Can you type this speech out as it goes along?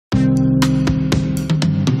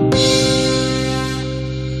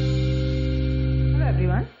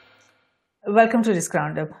Welcome to this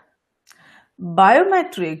roundup.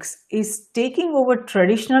 Biometrics is taking over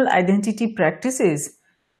traditional identity practices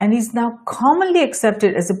and is now commonly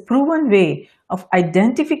accepted as a proven way of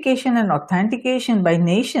identification and authentication by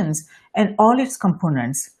nations and all its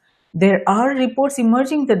components. There are reports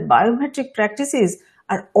emerging that biometric practices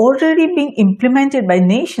are already being implemented by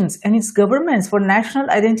nations and its governments for national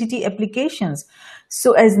identity applications.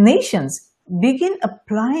 So, as nations begin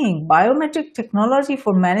applying biometric technology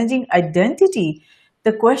for managing identity,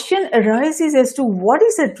 the question arises as to what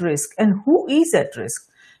is at risk and who is at risk.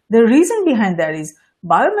 The reason behind that is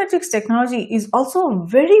biometrics technology is also a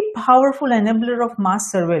very powerful enabler of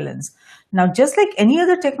mass surveillance. Now, just like any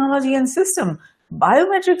other technology and system,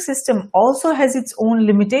 biometric system also has its own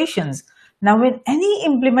limitations. Now, with any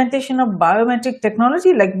implementation of biometric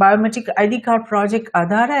technology like Biometric ID Card Project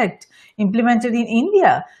Aadhaar Act implemented in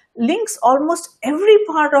India, links almost every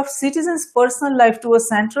part of citizens' personal life to a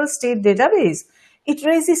central state database. It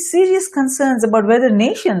raises serious concerns about whether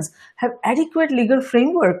nations have adequate legal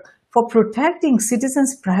framework for protecting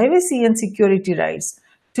citizens' privacy and security rights.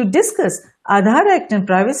 To discuss Aadhaar Act and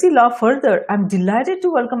privacy law further, I'm delighted to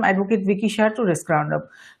welcome Advocate Vicky Shah to Risk Roundup.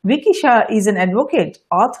 Vicky Shah is an advocate,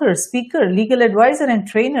 author, speaker, legal advisor, and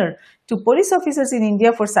trainer to police officers in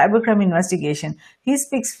India for cybercrime investigation. He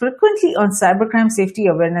speaks frequently on cybercrime safety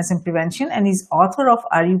awareness and prevention and is author of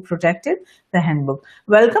Are You Protected? The Handbook.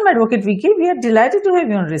 Welcome, Advocate Vicky. We are delighted to have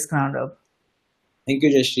you on Risk Roundup. Thank you,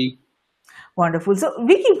 Jashri. Wonderful. So,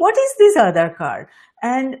 Vicky, what is this Aadhaar card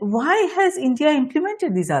and why has India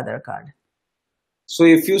implemented this Aadhaar card? So,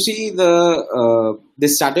 if you see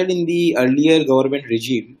this started in the earlier government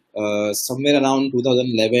regime, somewhere around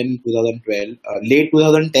 2011, 2012, late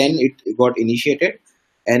 2010, it got initiated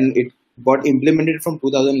and it got implemented from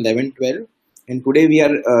 2011-12. And today we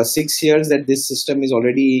are 6 years that this system is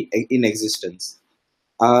already in existence.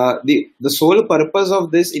 The sole purpose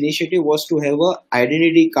of this initiative was to have an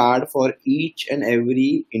identity card for each and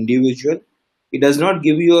every individual. It does not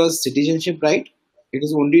give you a citizenship right. It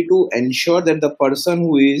is only to ensure that the person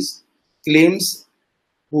who claims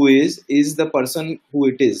who is the person who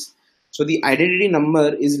it is. So the identity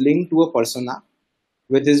number is linked to a persona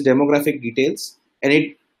with his demographic details, and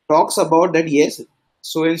it talks about that yes,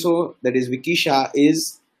 so and so, that is Vicky Shah,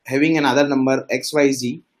 is having another number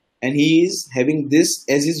XYZ, and he is having this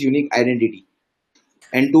as his unique identity.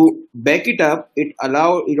 And to back it up, it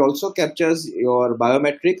also captures your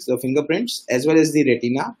biometrics, the fingerprints, as well as the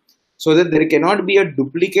retina, so that there cannot be a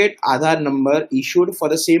duplicate Aadhaar number issued for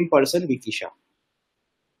the same person, Vicky Shah.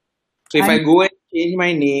 So if I go and change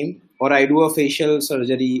my name, or I do a facial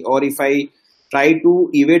surgery, or if I try to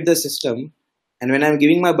evade the system, and when I'm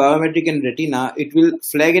giving my biometric and retina, it will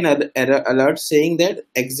flag an error alert saying that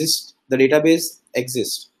the database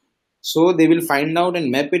exists. So they will find out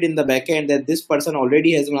and map it in the backend that this person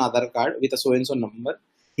already has an Aadhaar card with a so-and-so number.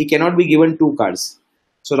 He cannot be given two cards.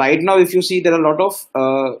 So right now, if you see, there are a lot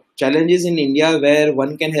of challenges in India where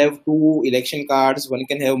one can have two election cards, one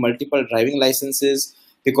can have multiple driving licenses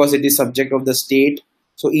because it is subject of the state.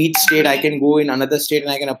 So each state, I can go in another state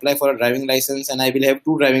and I can apply for a driving license, and I will have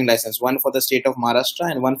two driving licenses, one for the state of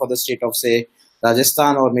Maharashtra and one for the state of, say,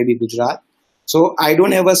 Rajasthan or maybe Gujarat. So I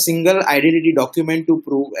don't have a single identity document to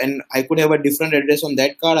prove, and I could have a different address on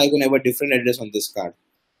that card, I could have a different address on this card.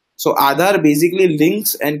 So Aadhaar basically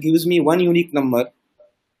links and gives me one unique number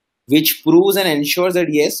which proves and ensures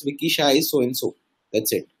that yes, Vicky Shah is so and so.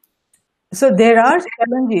 That's it. So there are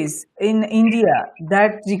challenges in India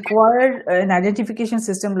that require an identification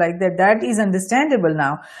system like that. That is understandable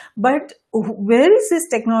now. But where is this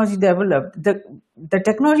technology developed? The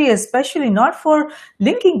technology, especially not for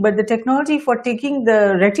linking, but the technology for taking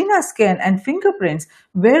the retina scan and fingerprints.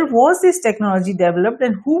 Where was this technology developed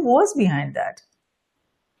and who was behind that?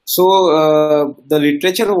 So the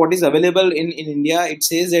literature of what is available in India, it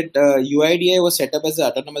says that UIDAI was set up as an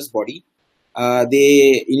autonomous body.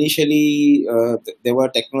 They initially, there were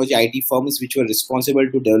technology IT firms which were responsible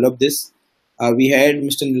to develop this. We had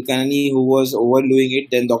Mr. Nilekani who was overviewing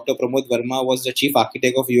it. Then Dr. Pramod Verma was the chief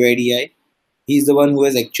architect of UIDAI. He's the one who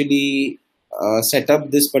has actually set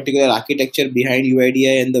up this particular architecture behind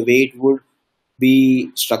UIDAI and the way it would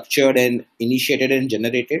be structured and initiated and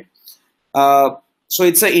generated. So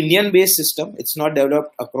it's an Indian-based system. It's not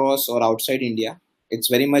developed across or outside India. It's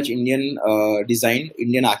very much Indian designed,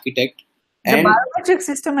 Indian architect. The biometric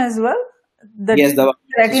system as well? Yes, the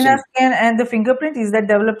retina scan and the fingerprint, is that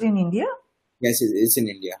developed in India? Yes, it's in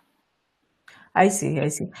India. I see.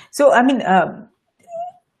 So, I mean, how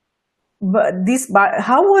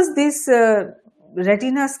was this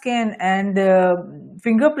retina scan and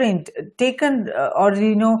fingerprint taken, or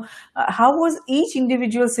how was each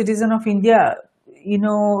individual citizen of India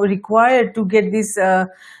required to get this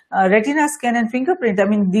retina scan and fingerprint? I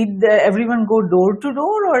mean, did everyone go door to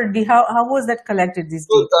door, or how was that collected, this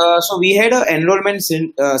So, data? so we had enrollment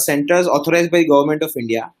centers authorized by Government of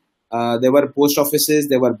India. There were post offices,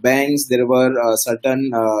 there were banks, there were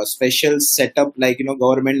certain special setup, like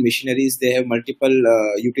government missionaries. They have multiple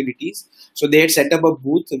utilities. So they had set up a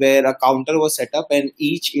booth where a counter was set up, and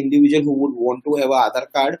each individual who would want to have a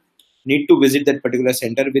Aadhaar card need to visit that particular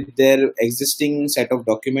center with their existing set of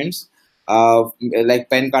documents, like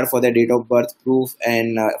PAN card for their date of birth proof,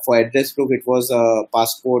 and for address proof it was a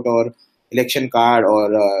passport or election card,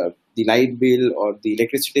 or the light bill or the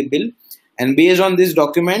electricity bill. And based on this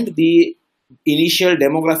document, the initial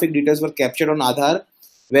demographic details were captured on Aadhaar,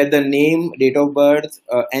 where the name, date of birth,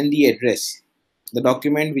 and the address, the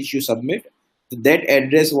document which you submit, that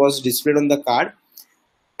address was displayed on the card.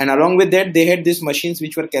 And along with that, they had these machines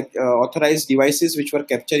which were authorized devices which were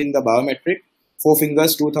capturing the biometric, 4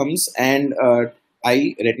 fingers, 2 thumbs, and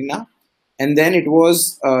eye retina. And then there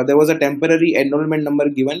was a temporary enrollment number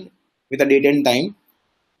given with a date and time.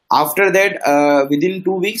 After that, within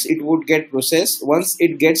 2 weeks, it would get processed. Once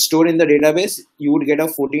it gets stored in the database, you would get a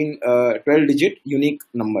 12-digit unique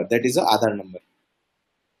number. That is a Aadhaar number.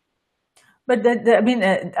 But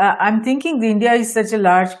I'm thinking India is such a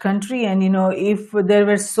large country, and if there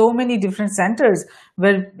were so many different centers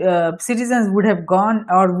where citizens would have gone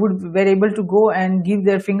or were able to go and give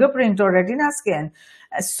their fingerprint or retina scan,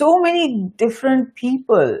 so many different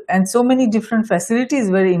people and so many different facilities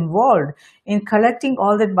were involved in collecting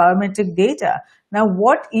all that biometric data. Now,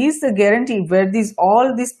 what is the guarantee? Were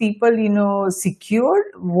all these people, secured?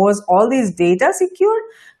 Was all this data secured?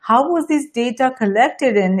 How was this data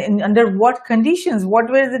collected, and under what conditions? What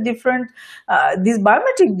were the different, these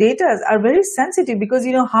biometric data are very sensitive, because,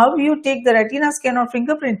 how do you take the retina scan or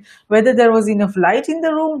fingerprint, whether there was enough light in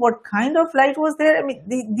the room, what kind of light was there? I mean,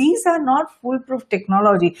 these are not foolproof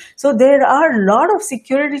technology. So there are a lot of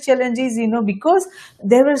security challenges, because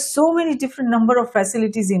there were so many different number of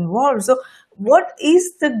facilities involved. So what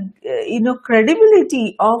is the,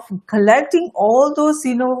 credibility of collecting all those,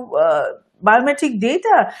 biometric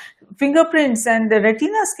data, fingerprints and the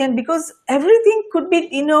retina scan? Because everything could be,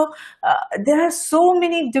 there are so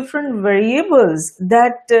many different variables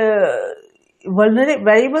that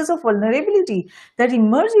variables of vulnerability that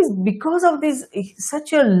emerges because of this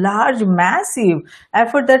such a large, massive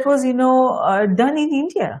effort that was, done in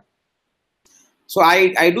India. So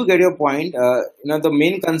I do get your point. The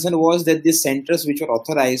main concern was that these centers which were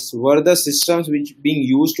authorized, were the systems which being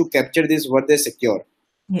used to capture this, were they secure?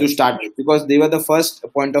 To start with, because they were the first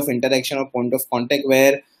point of interaction or point of contact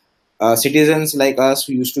where citizens like us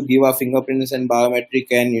who used to give our fingerprints and biometric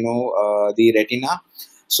and the retina.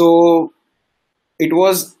 So it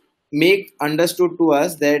was understood to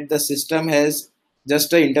us that the system has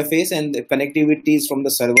just an interface, and the connectivity is from the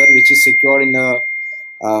server, which is secured in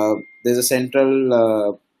there's a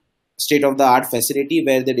central state-of-the-art facility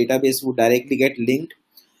where the database would directly get linked.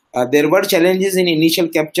 There were challenges in initial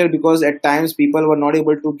capture, because at times people were not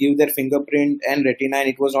able to give their fingerprint and retina, and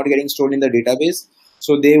it was not getting stored in the database.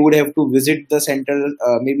 So they would have to visit the center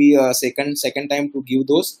maybe a second time to give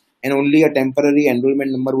those, and only a temporary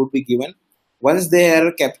enrollment number would be given. Once they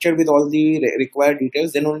are captured with all the required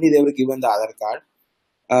details, then only they were given the Aadhaar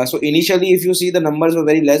card. So initially, if you see, the numbers were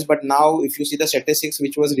very less, but now if you see the statistics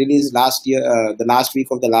which was released last year, the last week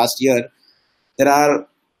of the last year, there are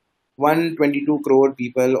 122 crore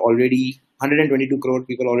people already, 122 crore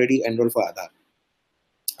people already enrolled for Aadhaar.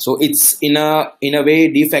 So it's in a way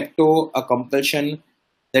de facto a compulsion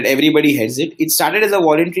that everybody has it. It started as a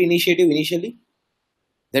voluntary initiative initially,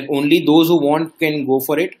 that only those who want can go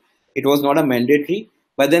for it. It was not a mandatory.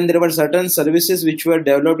 But then there were certain services which were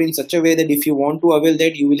developed in such a way that if you want to avail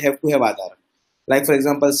that, you will have to have Aadhaar. Like, for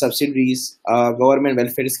example, subsidiaries, government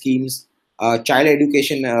welfare schemes, child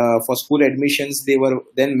education for school admissions. They were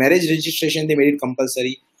then marriage registration. They made it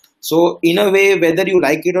compulsory. So in a way, whether you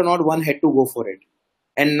like it or not, one had to go for it.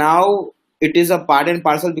 And now it is a part and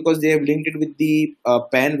parcel, because they have linked it with the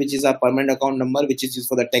PAN, which is a permanent account number, which is used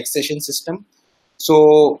for the taxation system.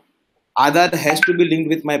 So Aadhaar has to be linked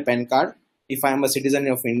with my PAN card if I am a citizen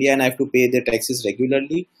of India and I have to pay the taxes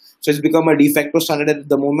regularly. So it's become a de facto standard. At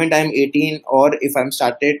the moment I'm 18, or if I'm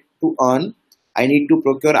started to earn, I need to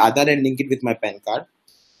procure Aadhaar and link it with my PAN card.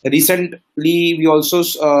 Recently, we also,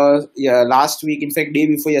 last week, in fact, day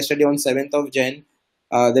before yesterday on 7th of Jan,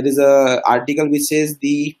 there is an article which says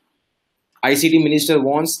the ICT minister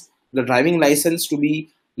wants the driving license to be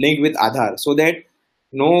linked with Aadhaar, so that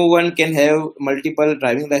no one can have multiple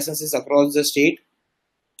driving licenses across the state,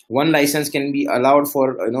 one license can be allowed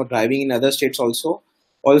for driving in other states also.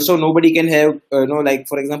 Also, nobody can have like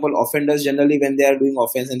for example, offenders generally when they are doing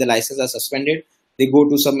offense and the license are suspended, they go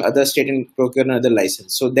to some other state and procure another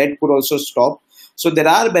license. So that could also stop. So there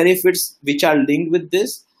are benefits which are linked with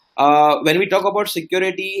this. When we talk about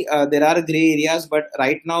security, there are gray areas, but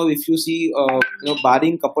right now, if you see,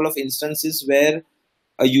 barring couple of instances where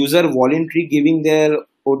a user voluntarily giving their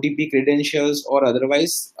OTP credentials or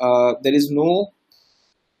otherwise, there is no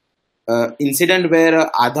incident where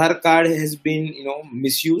a Aadhaar card has been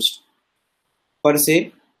misused per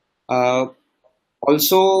se. Uh,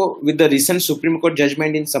 Also, with the recent Supreme Court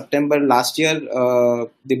judgment in September last year,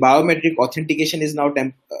 the biometric authentication is now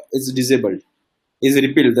is disabled, is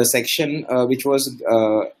repealed. The section which was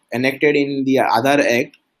enacted in the Aadhaar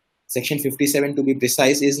Act, Section 57 to be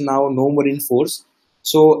precise, is now no more in force.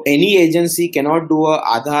 So any agency cannot do a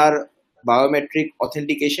Aadhaar biometric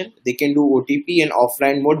authentication. They can do OTP and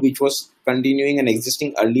offline mode, which was continuing and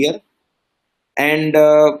existing earlier. And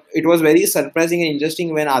it was very surprising and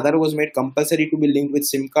interesting when Aadhaar was made compulsory to be linked with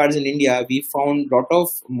SIM cards in India. We found a lot of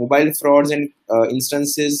mobile frauds and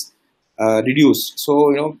instances reduced.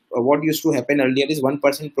 So, what used to happen earlier is one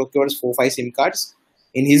person procures 4-5 SIM cards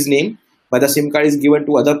in his name, but the SIM card is given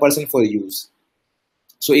to other person for use.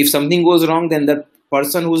 So, if something goes wrong, then the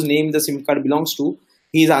person whose name the SIM card belongs to,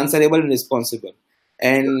 he is answerable and responsible.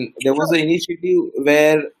 And there was an initiative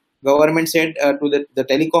where government said to the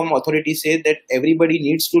telecom authority said that everybody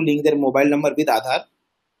needs to link their mobile number with Aadhaar,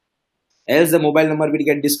 else the mobile number will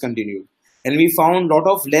get discontinued. And we found a lot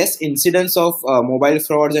of less incidents of mobile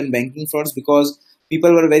frauds and banking frauds because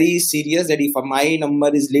people were very serious that if my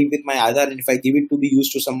number is linked with my Aadhaar and if I give it to be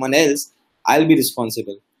used to someone else, I'll be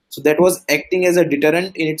responsible. So that was acting as a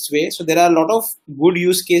deterrent in its way. So there are a lot of good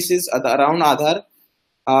use cases around Aadhaar.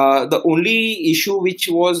 The only issue which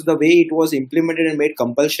was the way it was implemented and made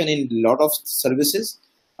compulsion in a lot of services,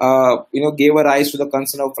 gave a rise to the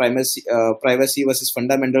concern of privacy versus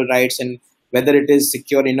fundamental rights and whether it is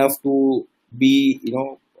secure enough to be,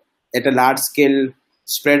 at a large scale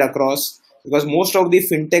spread across. Because most of the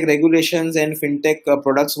fintech regulations and fintech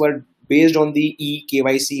products were based on the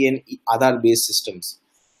eKYC and Aadhaar based systems.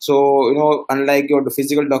 So, unlike your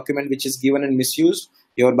physical document which is given and misused,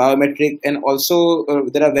 your biometric, and also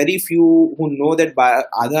there are very few who know that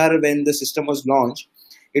Aadhaar, when the system was launched,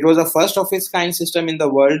 it was a first of its kind system in the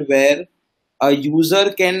world where a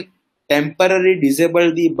user can temporarily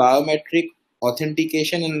disable the biometric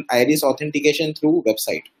authentication and iris authentication through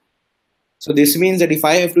website. So this means that if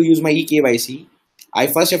I have to use my eKYC, I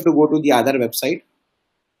first have to go to the Aadhaar website,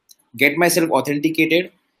 get myself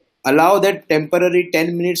authenticated, allow that temporary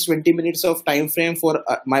 10 minutes, 20 minutes of time frame for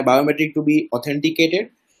my biometric to be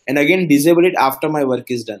authenticated, and again disable it after my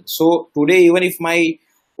work is done. So today, even if my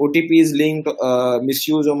OTP is linked,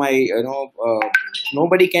 misuse or my,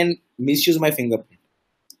 nobody can misuse my fingerprint.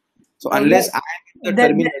 So unless I am the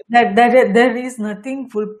terminal. There is nothing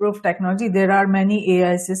foolproof technology. There are many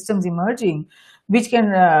AI systems emerging which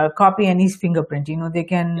can copy any fingerprint. They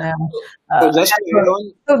can. So just to add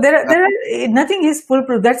on, So there are nothing is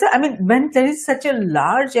foolproof. When there is such a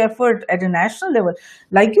large effort at a national level,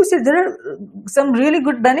 like you said, there are some really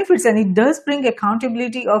good benefits, and it does bring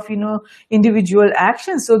accountability of individual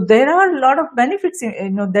actions. So there are a lot of benefits.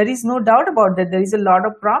 There is no doubt about that. There is a lot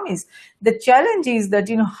of promise. The challenge is that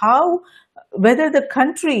how whether the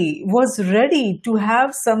country was ready to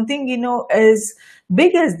have something as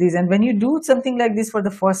big as this. And when you do something like this for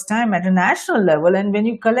the first time at a national level, and when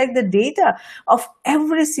you collect the data of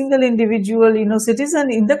every single individual citizen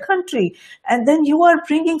in the country, and then you are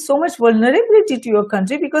bringing so much vulnerability to your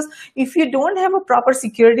country, because if you don't have a proper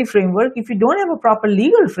security framework, if you don't have a proper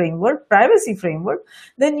legal framework, privacy framework,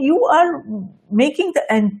 then you are making the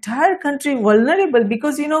entire country vulnerable,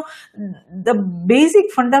 because the basic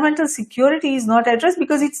fundamental security is not addressed,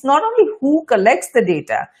 because it's not only who collects the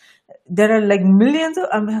data. There are like millions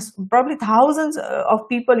of, probably thousands of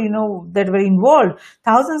people, that were involved,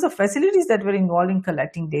 thousands of facilities that were involved in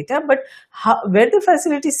collecting data. But were the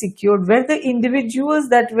facilities secured? Were the individuals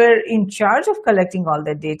that were in charge of collecting all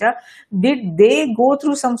that data, did they go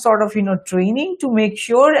through some sort of, training to make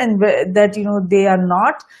sure and that, they are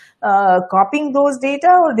not copying those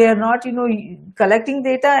data, or they are not, collecting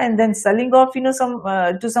data and then selling off,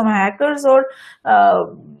 to some hackers or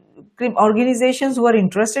organizations who are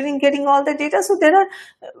interested in getting all the data. So there are,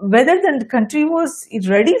 whether the country was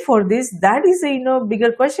ready for this, that is a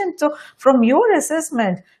bigger question. So from your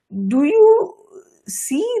assessment, do you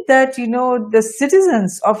see that the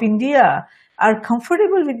citizens of India are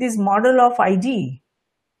comfortable with this model of ID?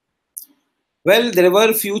 Well, there were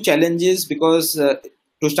a few challenges because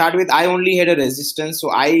to start with, I only had a resistance.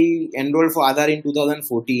 So I enrolled for Aadhaar in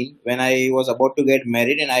 2014 when I was about to get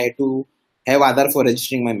married, and I had to have Aadhaar for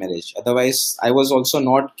registering my marriage. Otherwise, I was also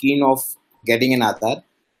not keen of getting an Aadhaar.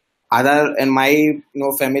 Aadhaar and my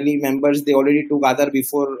family members, they already took Aadhaar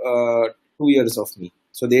before 2 years of me.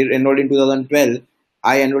 So they enrolled in 2012.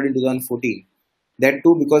 I enrolled in 2014. That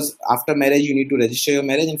too because after marriage you need to register your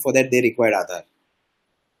marriage, and for that they required Aadhaar.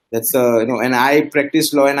 That's and I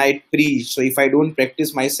practice law and I preach. So if I don't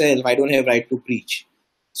practice myself, I don't have right to preach.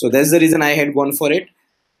 So that's the reason I had gone for it.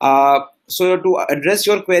 So to address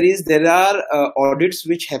your queries, there are audits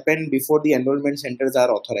which happen before the enrollment centers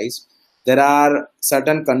are authorized. There are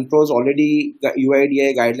certain controls already,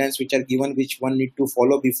 UIDAI guidelines which are given, which one need to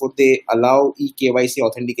follow before they allow eKYC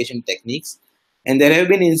authentication techniques. And there have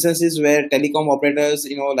been instances where telecom operators,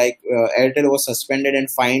 like Airtel was suspended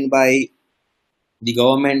and fined by the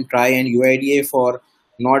government, TRAI and UIDAI for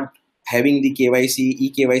not having the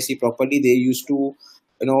eKYC properly. They used to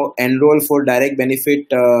enroll for direct benefit,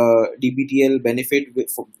 DBTL benefit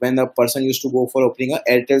when the person used to go for opening a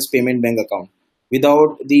Airtel's payment bank account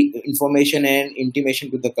without the information and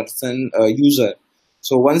intimation to the person user.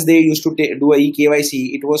 So once they used to do a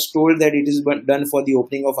eKYC, it was told that it is done for the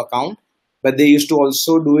opening of account, but they used to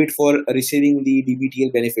also do it for receiving the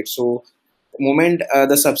DBTL benefit. So the moment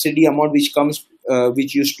the subsidy amount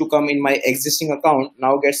which used to come in my existing account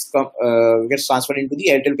now gets transferred into the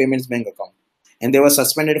Airtel Payments Bank account. And they were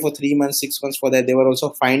suspended for 3 months, 6 months for that. They were also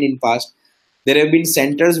fined in past. There have been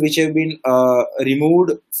centers which have been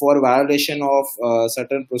removed for violation of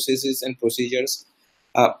certain processes and procedures.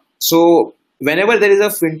 So whenever there is a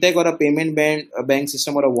fintech or a payment bank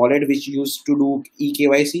system or a wallet which used to do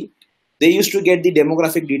eKYC, they used to get the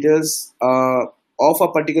demographic details of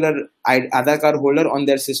a particular Aadhaar card holder on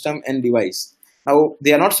their system and device. Now,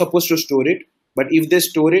 they are not supposed to store it, but if they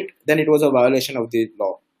store it, then it was a violation of the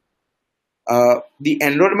law. The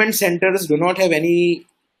enrollment centers do not have any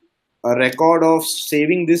record of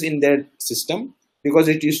saving this in their system because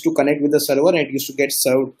it used to connect with the server and it used to get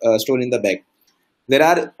stored in the back. There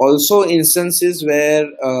are also instances where,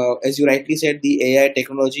 as you rightly said, the AI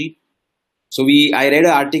technology. So I read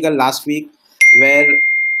an article last week where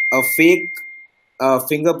a fake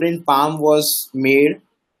fingerprint palm was made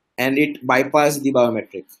and it bypassed the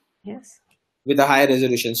biometric. Yes. With a higher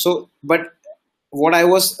resolution. So, but what I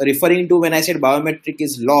was referring to when I said biometric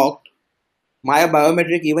is locked, my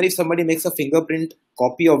biometric, even if somebody makes a fingerprint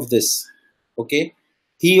copy of this, okay,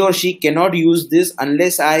 he or she cannot use this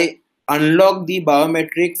unless I unlock the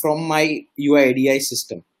biometric from my UIDAI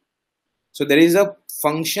system. So there is a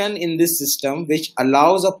function in this system which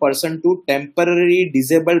allows a person to temporarily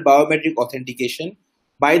disable biometric authentication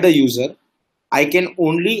by the user. I can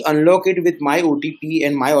only unlock it with my OTP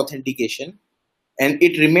and my authentication, and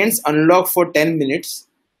it remains unlocked for 10 minutes.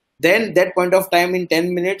 Then that point of time in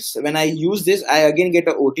 10 minutes, when I use this, I again get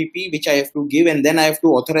an OTP which I have to give, and then I have to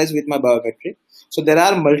authorize with my biometric. So there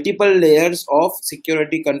are multiple layers of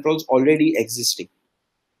security controls already existing.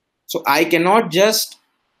 So I cannot just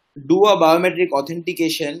do a biometric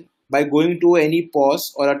authentication by going to any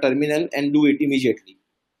POS or a terminal and do it immediately.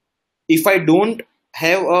 If I don't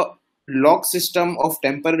have a lock system of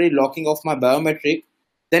temporary locking of my biometric,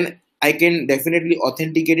 then I can definitely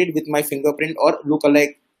authenticate it with my fingerprint or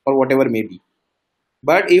lookalike or whatever may be.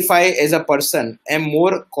 But if I, as a person, am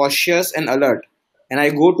more cautious and alert, and I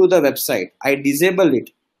go to the website, I disable it.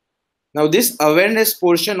 Now, this awareness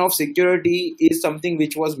portion of security is something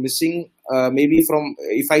which was missing maybe from,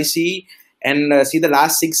 if I see the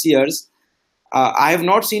last 6 years, I have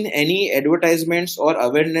not seen any advertisements or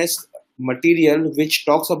awareness material which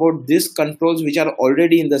talks about these controls which are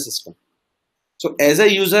already in the system. So as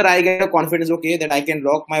a user, I get a confidence, okay, that I can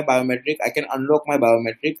lock my biometric, I can unlock my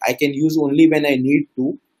biometric, I can use only when I need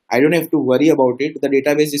to. I don't have to worry about it. The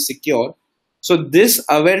database is secure. So this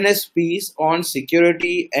awareness piece on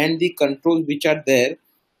security and the controls which are there,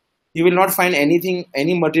 you will not find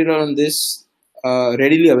any material on this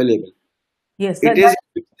readily available. Yes,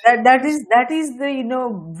 that is the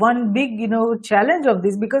one big challenge of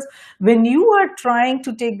this, because when you are trying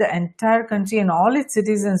to take the entire country and all its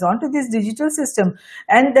citizens onto this digital system,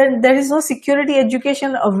 and then there is no security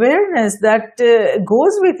education awareness that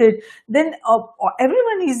goes with it, then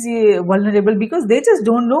everyone is vulnerable because they just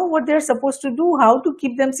don't know what they're supposed to do, how to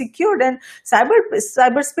keep them secured, and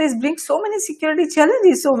cyberspace brings so many security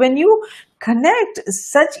challenges. So when you connect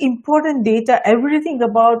such important data, everything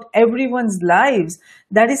about everyone's lives,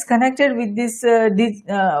 that is connected with this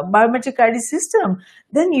biometric ID system,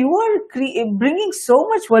 then you are bringing so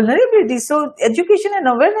much vulnerability. So education and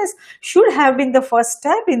awareness should have been the first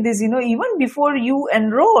step in this, even before you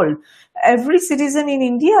enroll every citizen in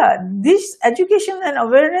India. This education and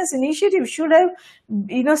awareness initiative should have,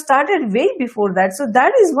 started way before that. So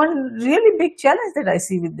that is one really big challenge that I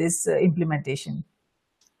see with this implementation.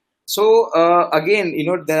 So again,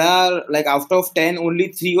 there are like out of 10, only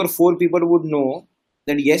 3 or 4 people would know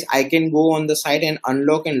that yes, I can go on the site and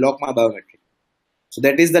unlock and lock my biometric. So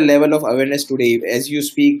that is the level of awareness today. As you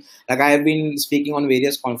speak, like I have been speaking on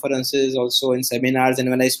various conferences, also in seminars, and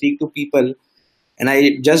when I speak to people, and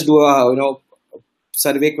I just do a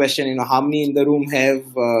survey question, how many in the room have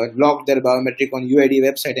logged their biometric on UID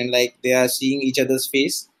website, and like they are seeing each other's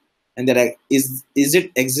face, and they're like, is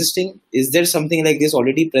it existing? Is there something like this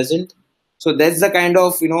already present? So that's the kind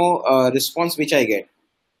of response which I get.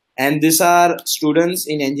 And these are students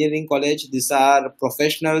in engineering college. These are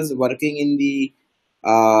professionals working in the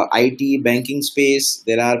IT banking space.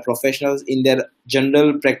 There are professionals in their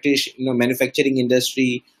general practice, manufacturing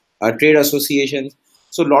industry, trade associations.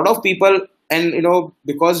 So a lot of people, and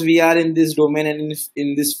because we are in this domain and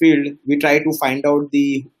in this field, we try to find out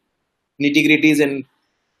the nitty-gritties and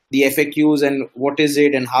the FAQs and what is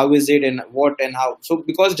it and how is it and what and how. So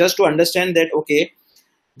because just to understand that, okay,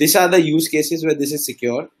 these are the use cases where this is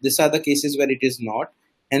secure, these are the cases where it is not,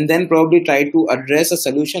 and then probably try to address a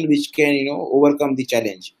solution which can overcome the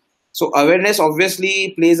challenge. So awareness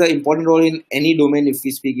obviously plays an important role in any domain, if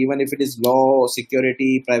we speak, even if it is law,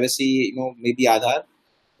 security, privacy, maybe Aadhaar.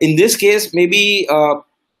 In this case, maybe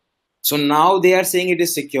so now they are saying it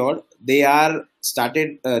is secured. They are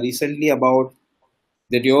started recently about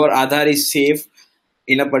that your Aadhaar is safe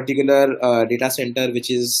in a particular data center, which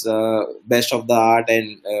is best of the art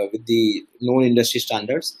and with the known industry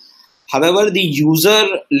standards. However, the user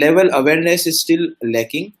level awareness is still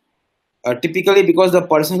lacking. Typically because the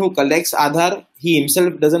person who collects Aadhaar, he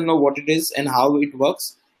himself doesn't know what it is and how it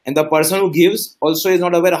works. And the person who gives also is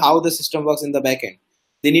not aware how the system works in the back end.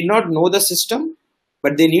 They need not know the system,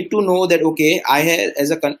 but they need to know that, okay, I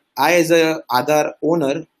as a Aadhaar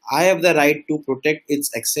owner, I have the right to protect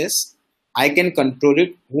its access. I can control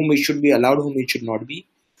it, whom it should be allowed, whom it should not be.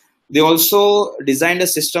 They also designed a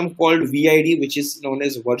system called VID, which is known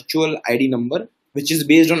as Virtual ID Number, which is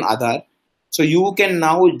based on Aadhaar. So you can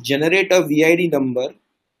now generate a VID number,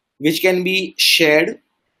 which can be shared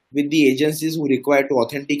with the agencies who require to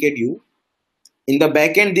authenticate you. In the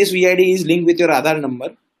backend, this VID is linked with your Aadhaar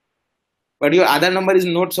number, but your Aadhaar number is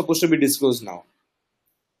not supposed to be disclosed now.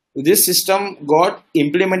 This system got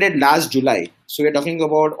implemented last July. So we're talking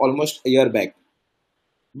about almost a year back.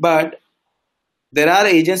 But there are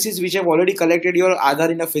agencies which have already collected your Aadhaar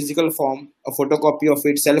in a physical form, a photocopy of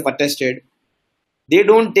it, self-attested. They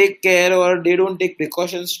don't take care or they don't take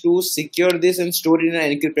precautions to secure this and store it in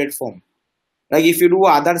an encrypted form. Like if you do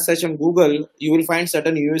Aadhaar search on Google, you will find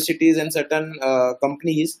certain universities and certain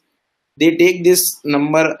companies, they take this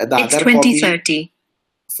number, the Aadhaar copy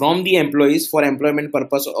from the employees for employment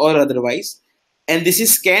purpose or otherwise, and this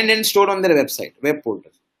is scanned and stored on their website, web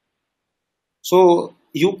portal. So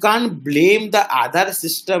you can't blame the Aadhaar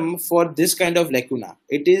system for this kind of lacuna.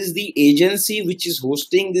 It is the agency which is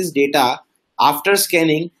hosting this data. After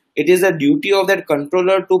scanning, it is the duty of that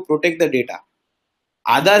controller to protect the data.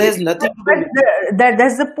 Aadhaar has nothing to do with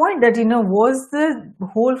that's the point, that was the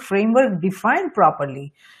whole framework defined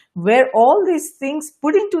properly, where all these things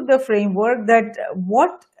put into the framework, that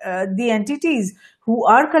what the entities who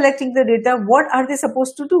are collecting the data, what are they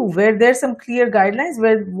supposed to do, where there's some clear guidelines,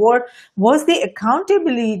 where what was the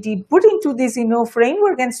accountability put into this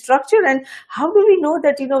framework and structure. And how do we know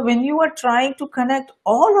that when you are trying to connect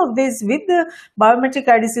all of this with the biometric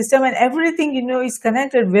ID system and everything is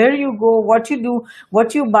connected, where you go, what you do,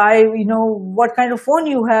 what you buy, what kind of phone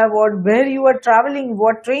you have, or where you are traveling,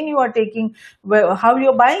 what train you are taking, how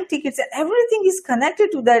you're buying tickets, and everything is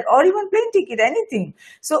connected to that, or even plane ticket, anything.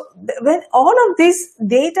 So when all of this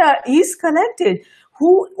data is collected,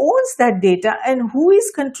 who owns that data and who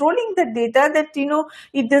is controlling that data, that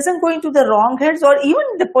it doesn't go into the wrong hands, or even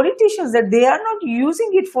the politicians, that they are not using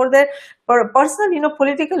it for their personal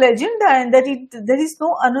political agenda, and that there is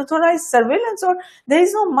no unauthorized surveillance, or there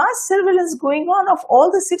is no mass surveillance going on of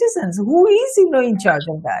all the citizens. Who is in charge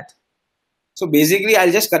of that? So basically,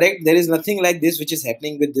 I'll just correct, there is nothing like this which is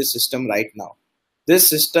happening with this system right now. This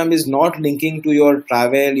system is not linking to your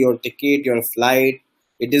travel, your ticket, your flight.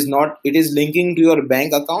 It is not. It is linking to your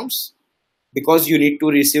bank accounts because you need to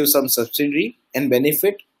receive some subsidy and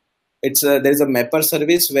benefit. There's a mapper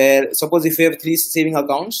service where, suppose if you have 3 saving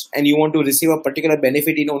accounts and you want to receive a particular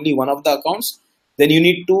benefit in only one of the accounts, then you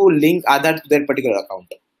need to link Aadhaar to that particular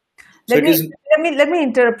account. So Let it me is let me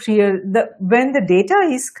interrupt here. When the data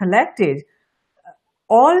is collected,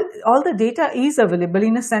 all the data is available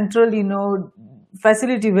in a central,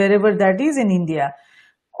 facility wherever that is in India.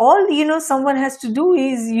 All someone has to do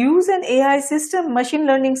is use an AI system, machine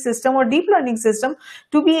learning system, or deep learning system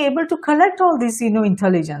to be able to collect all this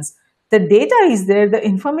intelligence. The data is there, the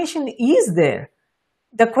information is there.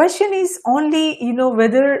 The question is only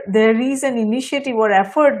whether there is an initiative or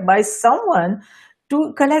effort by someone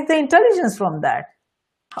to collect the intelligence from that.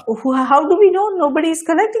 How do we know nobody is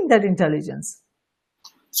collecting that intelligence?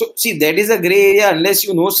 so. See, that is a gray area unless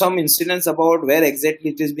you know some incidents about where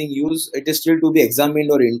exactly it is being used. It is still to be examined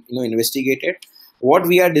or investigated. What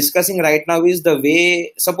we are discussing right now is the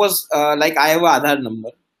way. Suppose, like I have a Aadhaar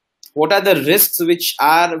number. What are the risks which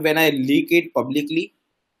are when I leak it publicly,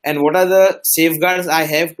 and what are the safeguards I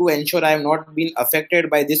have to ensure I have not been affected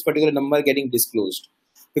by this particular number getting disclosed?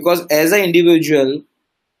 Because as an individual,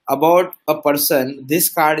 about a person, this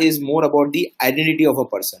card is more about the identity of a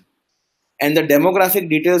person and the demographic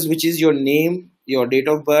details, which is your name, your date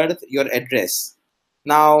of birth, your address.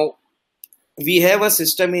 Now, we have a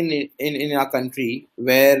system in our country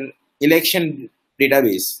where election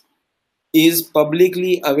database is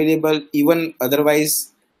publicly available, even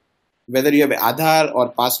otherwise, whether you have Aadhaar or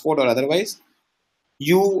passport or otherwise.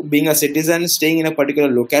 You being a citizen staying in a particular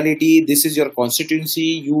locality, this is your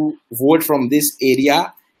constituency, you vote from this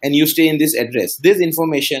area and you stay in this address. This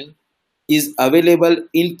information is available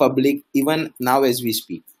in public even now as we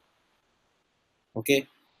speak. Okay,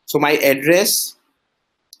 so my address,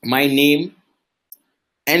 my name,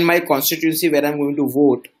 and my constituency where I'm going to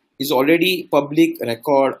vote is already public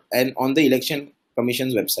record and on the Election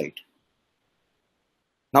Commission's website.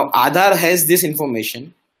 Now Aadhaar has this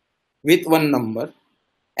information with one number,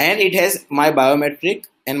 and it has my biometric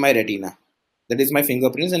and my retina. That is my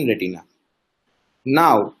fingerprints and retina.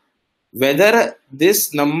 Now, whether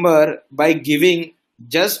this number by giving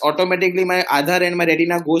just automatically my Aadhaar and my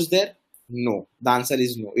retina goes there? No. The answer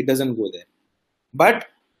is no. It doesn't go there. But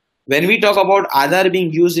when we talk about Aadhaar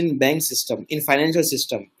being used in bank system, in financial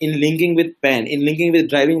system, in linking with PAN, in linking with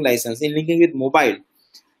driving license, in linking with mobile,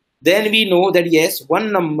 then we know that yes,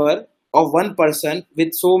 one number of one person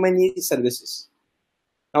with so many services.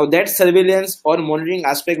 Now that surveillance or monitoring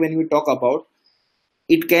aspect, when we talk about,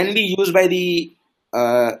 it can be used by the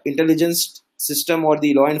intelligence system or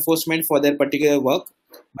the law enforcement for their particular work,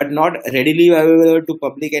 but not readily available to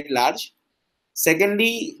public at large.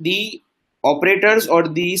 Secondly, the operators or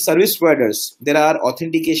the service providers, there are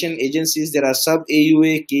authentication agencies, there are sub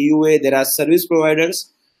AUA, KUA, there are service providers.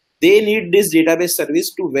 They need this database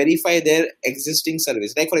service to verify their existing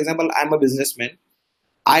service. Like for example, I'm a businessman.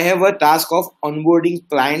 I have a task of onboarding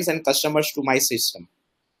clients and customers to my system.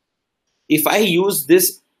 If I use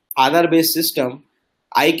this Aadhaar based system,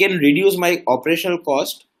 I can reduce my operational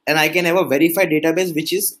cost and I can have a verified database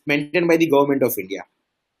which is maintained by the government of India,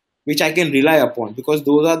 which I can rely upon because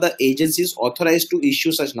those are the agencies authorized to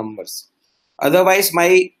issue such numbers. Otherwise,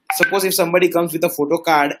 suppose if somebody comes with a photo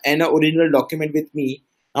card and an original document with me,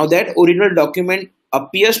 now that original document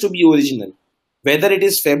appears to be original. Whether it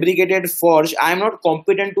is fabricated, forged, I am not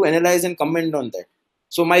competent to analyze and comment on that.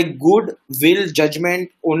 So my good will judgment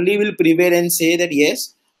only will prevail and say that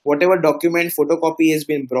yes, whatever document photocopy has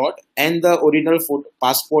been brought and the original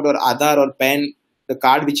passport or Aadhaar or PAN, the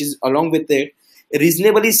card which is along with it,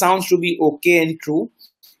 reasonably sounds to be okay and true,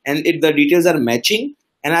 and if the details are matching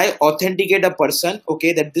and I authenticate a person,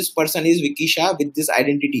 okay, that this person is Vicky Shah with this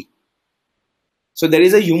identity. So there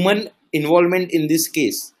is a human involvement in this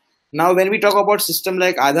case. Now when we talk about system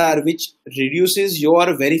like Aadhaar, which reduces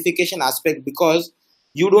your verification aspect because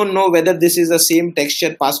you don't know whether this is the same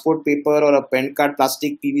texture passport paper or a pen card,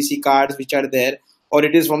 plastic PVC cards which are there, or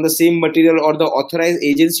it is from the same material or the authorized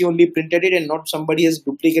agency only printed it and not somebody has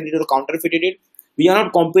duplicated or counterfeited it. We are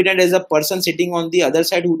not competent as a person sitting on the other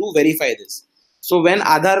side who do verify this. So when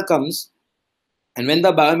Aadhaar comes and when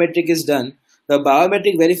the biometric is done, the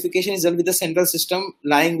biometric verification is done with the central system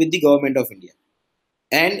lying with the government of India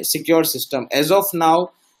and secure system. As of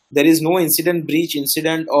now, there is no breach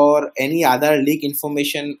incident or any other leak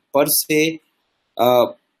information per se,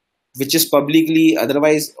 which is publicly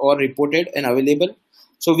otherwise or reported and available.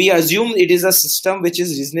 So we assume it is a system which is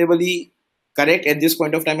reasonably correct at this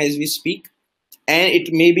point of time as we speak, and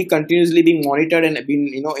it may be continuously being monitored and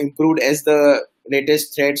being improved as the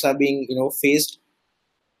latest threats are being faced.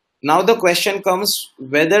 Now the question comes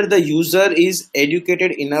whether the user is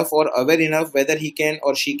educated enough or aware enough whether he can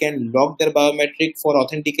or she can log their biometric for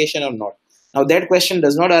authentication or not. Now that question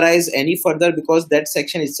does not arise any further because that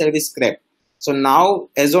section itself is scrapped. So now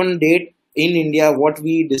as on date, in India, what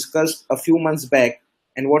we discussed a few months back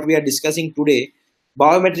and what we are discussing today,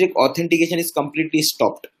 biometric authentication is completely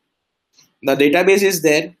stopped. The database is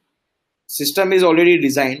there, system is already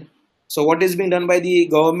designed. So what is being done by the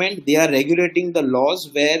government? They are regulating the laws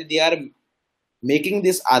where they are making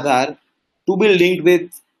this Aadhaar to be linked with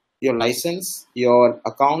your license, your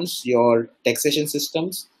accounts, your taxation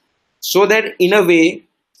systems, so that in a way,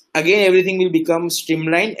 again, everything will become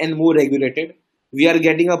streamlined and more regulated. We are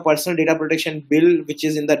getting a personal data protection bill, which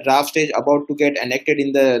is in the draft stage, about to get enacted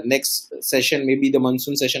in the next session, maybe the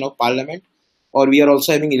monsoon session of Parliament, or we are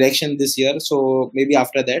also having election this year, so maybe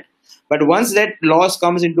after that. But once that laws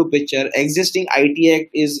comes into picture, existing IT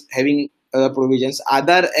Act is having provisions.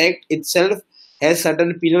 Aadhaar Act itself has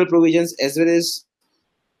certain penal provisions as well as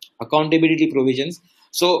accountability provisions.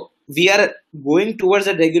 So we are going towards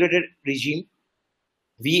a regulated regime.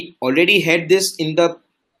 We already had this in the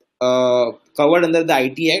covered under the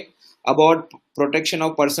IT Act about protection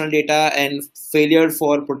of personal data and failure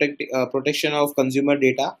for protection of consumer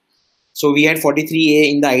data. So we had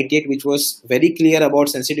 43A in the IT Act, which was very clear about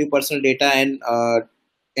sensitive personal data, and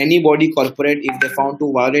any body corporate, if they found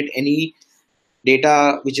to violate any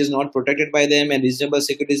data which is not protected by them and reasonable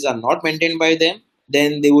securities are not maintained by them,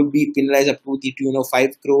 then they would be penalized up to the tune of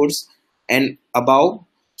 5 crores and above.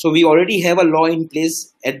 So we already have a law in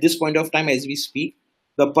place at this point of time as we speak.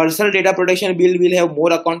 The personal data protection bill will have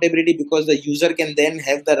more accountability because the user can then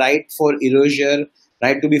have the right for erasure,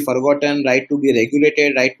 right to be forgotten, right to be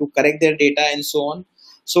regulated, right to correct their data, and so on.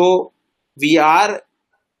 So we are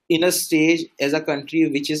in a stage as a country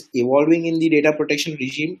which is evolving in the data protection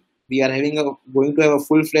regime. We are going to have a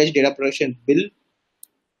full-fledged data protection bill.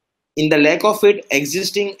 In the lack of it,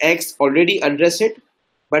 existing acts already address it,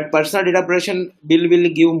 but personal data protection bill will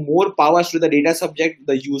give more powers to the data subject,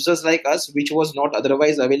 the users like us, which was not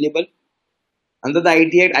otherwise available. Under the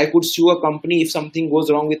IT Act, I could sue a company if something goes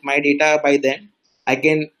wrong with my data. By then, I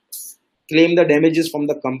can claim the damages from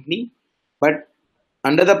the company. But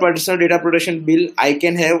under the personal data protection bill, I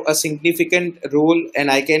can have a significant role, and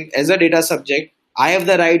I can, as a data subject, I have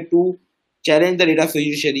the right to challenge the data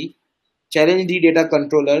fiduciary, challenge the data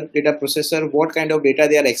controller, data processor, what kind of data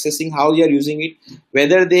they are accessing, how they are using it,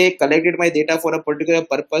 whether they collected my data for a particular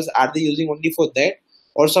purpose, are they using only for that,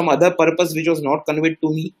 or some other purpose which was not conveyed to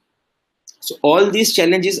me. So all these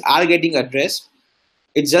challenges are getting addressed.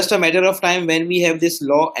 It's just a matter of time when we have this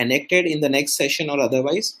law enacted in the next session or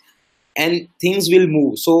otherwise, and things will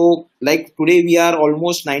move. So like today we are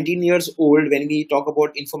almost 19 years old when we talk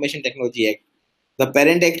about Information Technology Act. The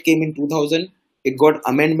Parent Act came in 2000. It got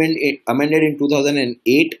amended in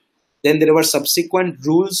 2008. Then there were subsequent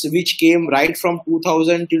rules which came right from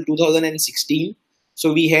 2000 till 2016.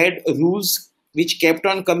 So we had rules which kept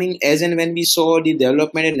on coming as and when we saw the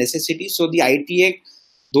development and necessity. So the IT Act,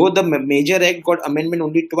 though the major act got amendment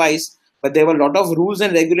only twice, but there were a lot of rules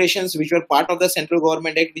and regulations which were part of the Central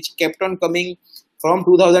Government Act which kept on coming from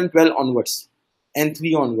 2012 onwards and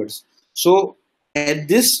 3 onwards. So at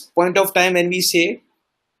this point of time, when we say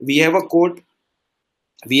we have a court,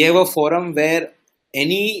 we have a forum where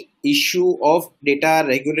any issue of data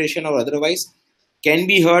regulation or otherwise can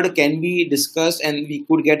be heard, can be discussed, and we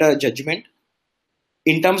could get a judgment.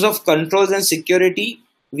 In terms of controls and security,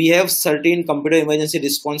 we have certain computer emergency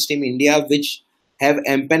response team India which have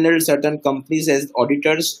empaneled certain companies as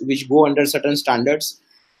auditors which go under certain standards.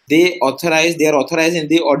 They are authorized and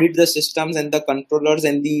they audit the systems and the controllers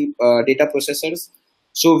and the data processors.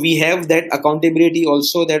 So we have that accountability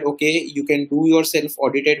also, that okay, you can do yourself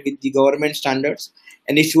audited with the government standards,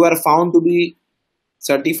 and if you are found to be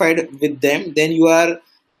certified with them, then you are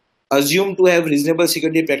assumed to have reasonable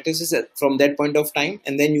security practices from that point of time,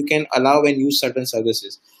 and then you can allow and use certain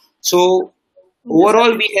services. So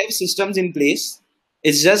overall, we have systems in place.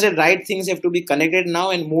 It's just that right things have to be connected now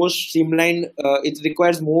and more streamlined. It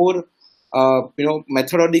requires more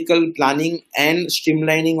methodical planning and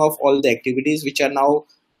streamlining of all the activities which are now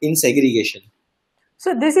in segregation.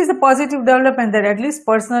 So this is a positive development, that at least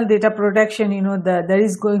personal data protection, there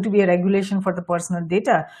is going to be a regulation for the personal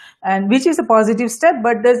data, and which is a positive step.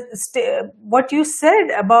 But what you said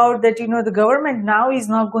about that, the government now is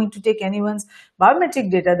not going to take anyone's biometric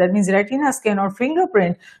data, that means retina scan or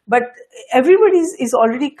fingerprint, but everybody is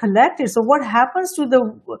already collected. So what happens to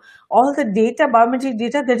all the data, biometric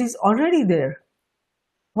data that is already there?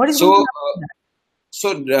 What is going to happen?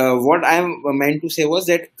 So what I meant to say was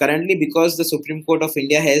that currently, because the Supreme Court of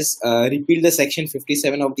India has repealed the Section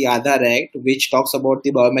 57 of the Aadhaar Act, which talks about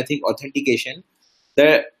the biometric authentication,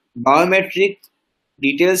 the biometric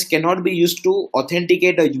details cannot be used to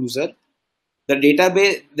authenticate a user. The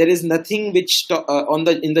database, there is nothing which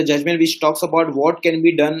in the judgment which talks about what can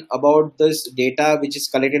be done about this data which is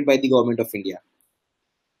collected by the government of India.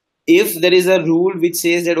 If there is a rule which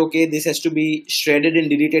says that okay, this has to be shredded and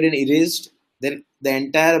deleted and erased, then the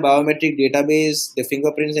entire biometric database, the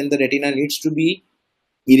fingerprints and the retina needs to be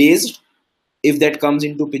erased if that comes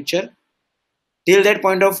into picture. Till that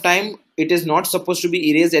point of time, it is not supposed to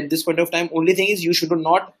be erased at this point of time. Only thing is you should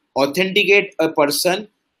not authenticate a person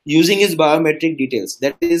using his biometric details.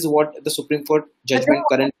 That is what the Supreme Court judgment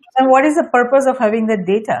currently. And what is the purpose of having the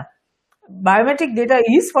data? Biometric data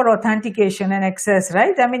is for authentication and access,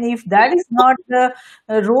 right? I mean, if that is not the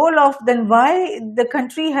role of, then why the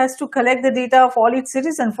country has to collect the data of all its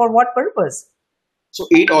citizens? For what purpose? So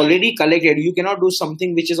it already collected. You cannot do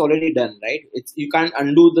something which is already done, right? You can't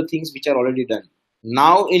undo the things which are already done.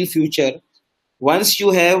 Now in future, once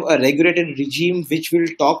you have a regulated regime which will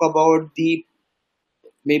talk about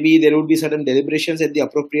maybe there would be certain deliberations at the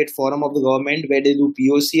appropriate forum of the government where they do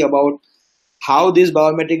POC about how this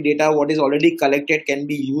biometric data, what is already collected, can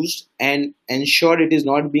be used and ensure it is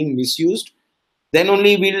not being misused, then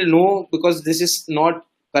only we'll know, because this is not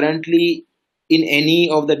currently in any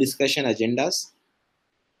of the discussion agendas.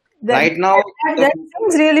 Right now, that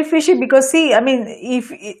seems really fishy, because see, I mean, if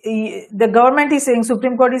the government is saying,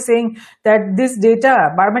 Supreme Court is saying that this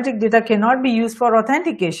data, biometric data, cannot be used for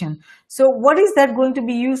authentication. So what is that going to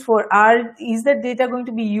be used for? Is that data going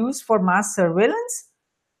to be used for mass surveillance?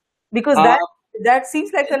 Because that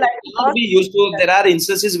seems like there are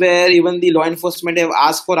instances where even the law enforcement have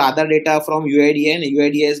asked for other data from UIDAI, and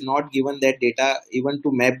UIDAI has not given that data even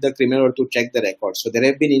to map the criminal or to check the records. So there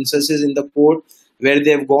have been instances in the court where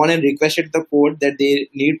they have gone and requested the court that they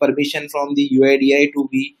need permission from the UIDAI to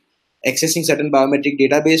be accessing certain biometric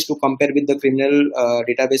database to compare with the criminal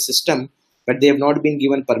database system, but they have not been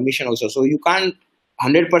given permission also. So you can't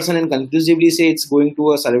 100% and conclusively say it's going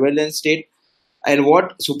to a surveillance state. And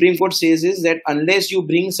what Supreme Court says is that unless you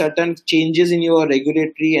bring certain changes in your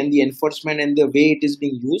regulatory and the enforcement and the way it is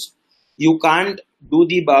being used, you can't do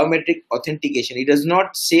the biometric authentication. It does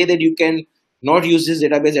not say that you can not use this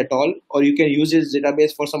database at all, or you can use this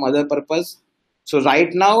database for some other purpose. So right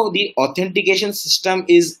now, the authentication system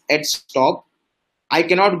is at stop. I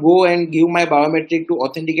cannot go and give my biometric to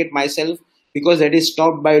authenticate myself because that is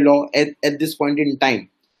stopped by law at this point in time.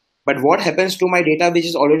 But what happens to my data which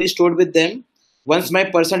is already stored with them? Once my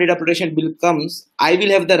personal data protection bill comes, I will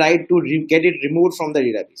have the right to get it removed from the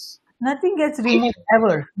database. Nothing gets removed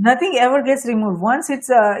ever. Nothing ever gets removed. Once it's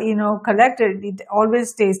collected, it always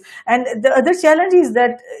stays. And the other challenge is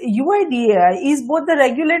that UIDAI is both the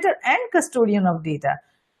regulator and custodian of data.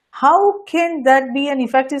 How can that be an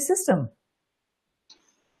effective system?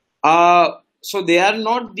 So they are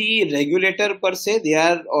not the regulator per se. They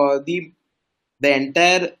are the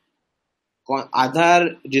entire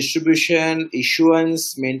Aadhaar distribution,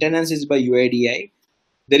 issuance, maintenance is by UIDAI.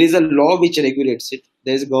 There is a law which regulates it.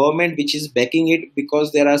 There is a government which is backing it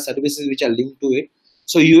because there are services which are linked to it.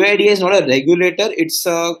 So UIDAI is not a regulator. It's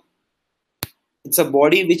a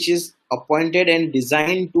body which is appointed and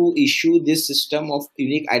designed to issue this system of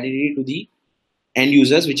unique identity to the end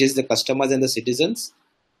users, which is the customers and the citizens.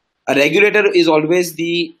 A regulator is always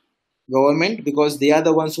the government because they are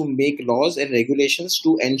the ones who make laws and regulations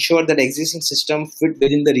to ensure that existing system fit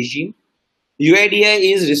within the regime.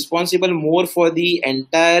 UIDAI is responsible more for the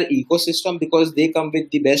entire ecosystem because they come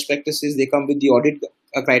with the best practices, they come with the audit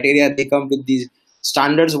criteria, they come with the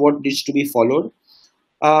standards what needs to be followed.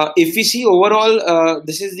 If we see overall,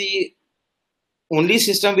 this is the only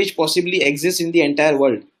system which possibly exists in the entire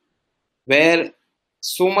world where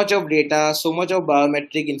so much of data, so much of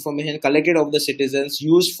biometric information collected of the citizens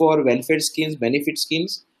used for welfare schemes, benefit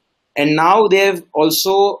schemes. And now they have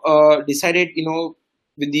also decided,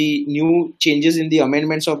 with the new changes in the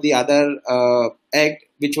amendments of the Aadhaar Act,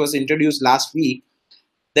 which was introduced last week,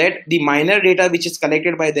 that the minor data which is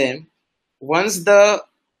collected by them, once the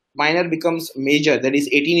minor becomes major, that is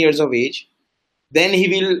 18 years of age, then he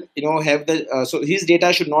will, have the, so his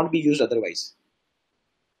data should not be used otherwise.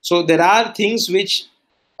 So there are things which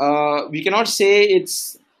we cannot say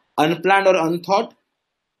it's unplanned or unthought.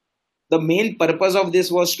 The main purpose of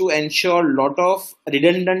this was to ensure a lot of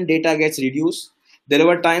redundant data gets reduced. There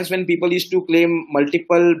were times when people used to claim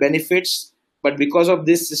multiple benefits, but because of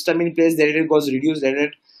this system in place, that it was reduced, that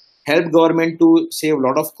it helped government to save a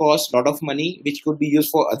lot of cost, a lot of money, which could be used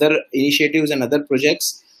for other initiatives and other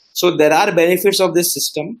projects. So there are benefits of this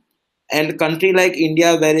system. And a country like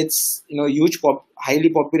India, where it's highly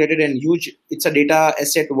populated and huge, it's a data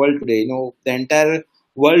asset world today. The entire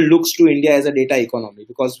world looks to India as a data economy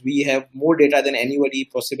because we have more data than anybody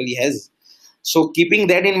possibly has. So keeping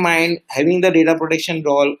that in mind, having the data protection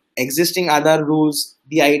law, existing other rules,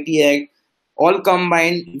 the IT Act, all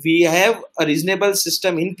combined, we have a reasonable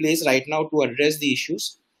system in place right now to address the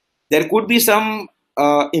issues. There could be some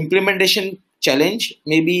implementation challenge.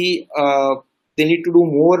 Maybe they need to do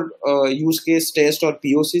more use case test or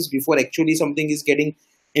POCs before actually something is getting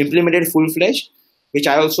implemented full fledged, which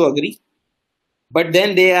I also agree. But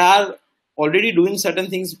then they are already doing certain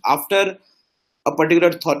things after a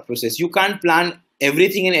particular thought process. You can't plan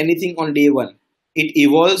everything and anything on day one. It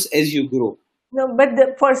evolves as you grow. No,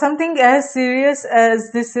 but for something as serious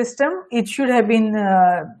as this system, it should have been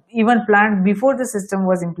even planned before the system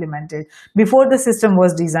was implemented, before the system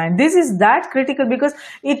was designed. This is that critical because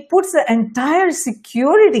it puts the entire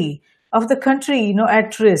security of the country,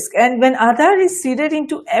 at risk. And when Aadhaar is seeded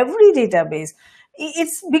into every database,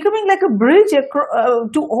 it's becoming like a bridge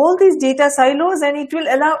to all these data silos, and it will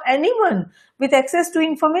allow anyone with access to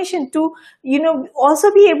information to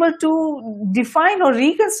also be able to define or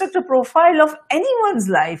reconstruct a profile of anyone's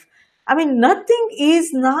life. I mean, nothing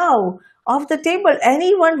is now off the table.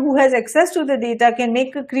 Anyone who has access to the data can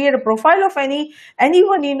create a profile of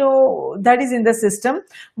anyone that is in the system,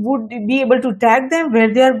 would be able to tag them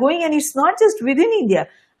where they are going. And it's not just within India,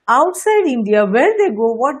 outside India, where they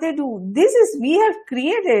go, what they do. We have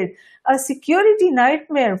created a security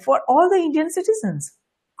nightmare for all the Indian citizens.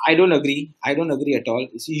 I don't agree. I don't agree at all.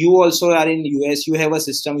 See, you also are in US. You have a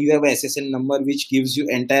system. You have a SSN number which gives you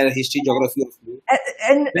entire history, geography of you.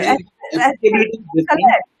 And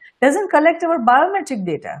doesn't collect our biometric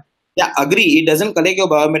data. Yeah, agree. It doesn't collect your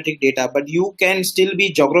biometric data, but you can still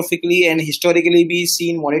be geographically and historically be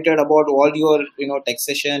seen, monitored about all your,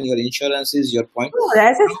 taxation, your insurances, your points.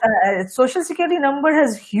 No, social security number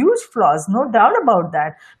has huge flaws, no doubt about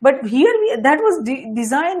that. But here, that was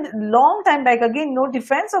designed long time back. Again, no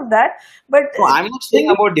defense of that. But no, I'm not saying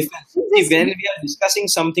about defense. See, when we are discussing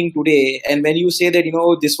something today, and when you say that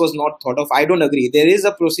this was not thought of, I don't agree. There is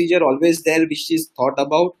a procedure always there which is thought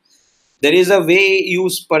about. There is a way you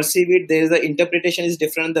perceive it. There is the interpretation is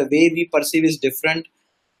different. The way we perceive is different.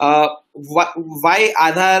 Why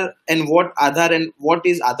Aadhaar and what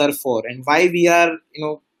is Aadhaar for, and why we are,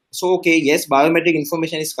 so okay, yes, biometric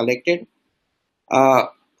information is collected. The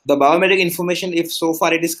biometric information, if so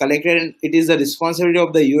far it is collected, and it is the responsibility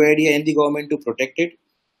of the UIDAI and the government to protect it.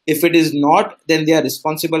 If it is not, then they are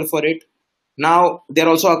responsible for it. Now, they are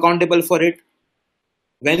also accountable for it.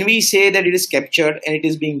 When we say that it is captured and it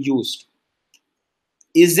is being used,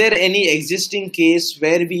 is there any existing case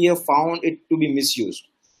where we have found it to be misused?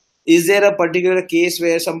 Is there a particular case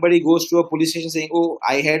where somebody goes to a police station saying, oh,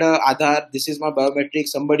 I had a Aadhaar, this is my biometric,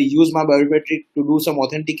 somebody used my biometric to do some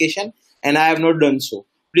authentication and I have not done so?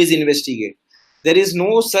 Please investigate. There is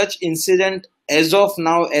no such incident as of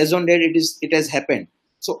now, as on date it has happened.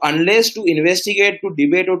 So unless to investigate, to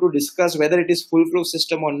debate or to discuss whether it is foolproof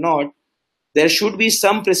system or not, there should be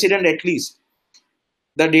some precedent at least.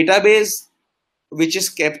 The database which is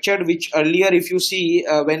captured, which earlier, if you see,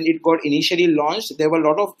 when it got initially launched, there were a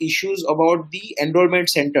lot of issues about the enrollment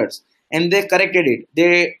centers, and they corrected it.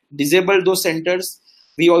 They disabled those centers.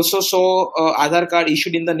 We also saw Aadhaar card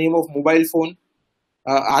issued in the name of mobile phone,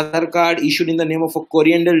 Aadhaar card issued in the name of a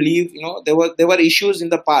coriander leaf. There were issues in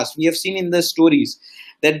the past. We have seen in the stories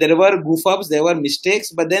that there were goof-ups, there were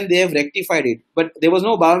mistakes, but then they have rectified it. But there was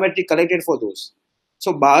no biometric collected for those.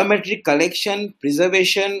 So biometric collection,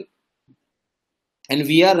 preservation, and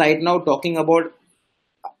we are right now talking about,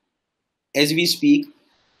 as we speak,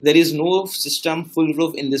 there is no system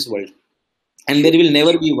foolproof in this world. And there will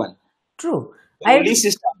never be one. True. The only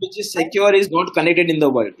system which is secure is not connected in the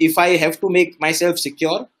world. If I have to make myself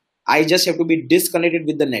secure, I just have to be disconnected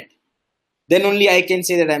with the net. Then only I can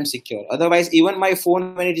say that I'm secure. Otherwise, even my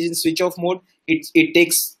phone, when it is in switch off mode, it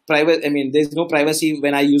takes private. I mean, there's no privacy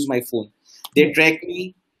when I use my phone. They track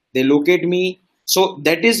me, they locate me. So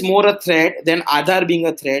that is more a threat than Aadhaar being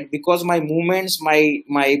a threat, because my movements,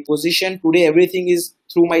 my position today, everything is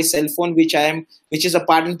through my cell phone, which is a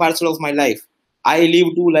part and parcel of my life. I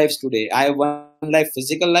live two lives today. I have one life,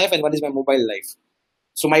 physical life, and one is my mobile life.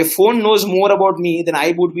 So my phone knows more about me than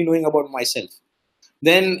I would be knowing about myself.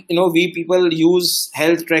 Then, we people use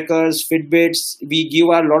health trackers, Fitbits. We give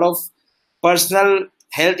a lot of personal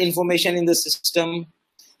health information in the system.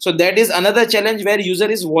 So that is another challenge where user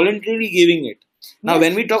is voluntarily giving it. Now,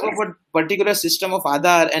 when we talk about particular system of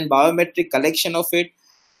Aadhaar and biometric collection of it,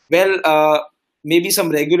 well, maybe some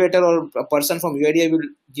regulator or a person from UIDAI will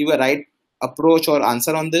give a right approach or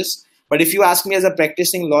answer on this. But if you ask me as a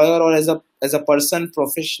practicing lawyer or as a person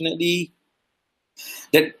professionally,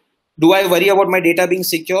 that Do I worry about my data being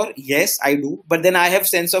secure? Yes, I do. But then I have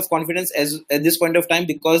sense of confidence as at this point of time,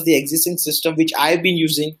 because the existing system which I've been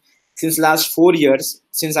using since last 4 years,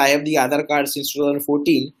 since I have the Aadhaar card since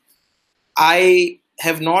 2014, I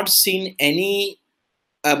have not seen any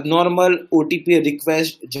abnormal OTP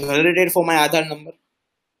request generated for my Aadhaar number.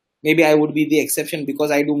 Maybe I would be the exception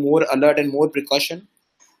because I do more alert and more precaution.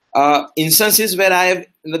 Instances where I have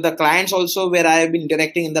the clients also where I have been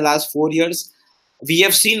interacting in the last 4 years, we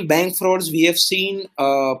have seen bank frauds, we have seen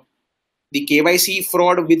the KYC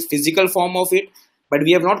fraud with physical form of it, but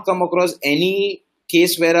we have not come across any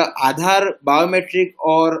case where a Aadhaar biometric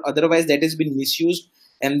or otherwise that has been misused,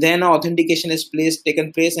 and then authentication is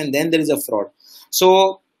taken place, and then there is a fraud.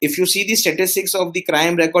 So if you see the statistics of the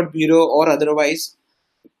Crime Record Bureau or otherwise,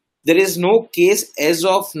 there is no case as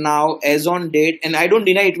of now, as on date, and I don't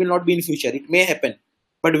deny it will not be in future. It may happen,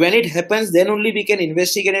 but when it happens, then only we can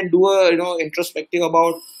investigate and do a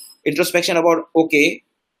introspection about, okay,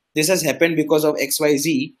 this has happened because of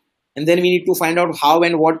XYZ, and then we need to find out how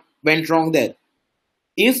and what went wrong there.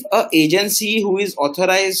 If a agency who is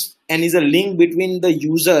authorized and is a link between the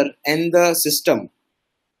user and the system,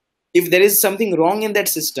 if there is something wrong in that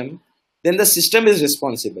system, then the system is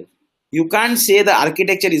responsible. You can't say the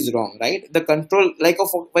architecture is wrong, right? The control, like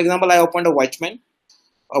for example, I appoint a watchman.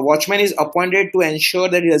 A watchman is appointed to ensure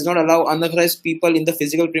that he does not allow unauthorized people in the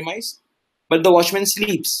physical premise, but the watchman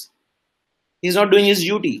sleeps. He's not doing his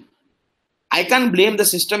duty. I can't blame the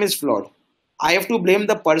system is flawed. I have to blame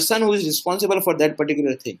the person who is responsible for that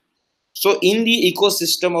particular thing. So in the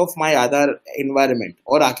ecosystem of my Aadhaar environment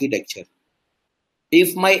or architecture,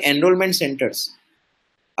 if my enrollment centers,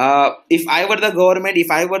 if I were the government,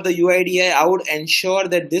 if I were the UIDAI, I would ensure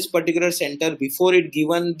that this particular center, before it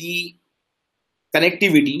given the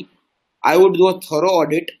connectivity, I would do a thorough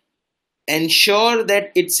audit, ensure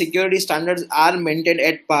that its security standards are maintained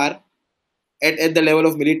at par, at the level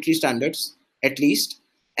of military standards at least,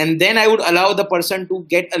 and then I would allow the person to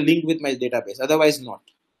get a link with my database, otherwise not.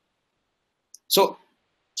 So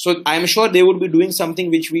I'm sure they would be doing something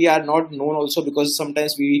which we are not known also, because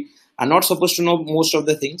sometimes we are not supposed to know most of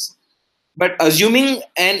the things. But assuming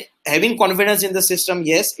and having confidence in the system,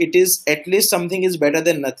 yes, it is at least something is better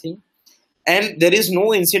than nothing. And there is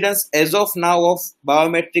no incidence as of now of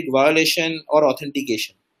biometric violation or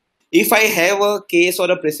authentication. If I have a case or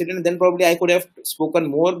a precedent, then probably I could have spoken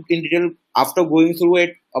more in detail after going through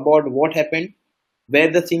it about what happened, where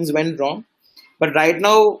the things went wrong. But right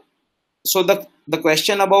now, so the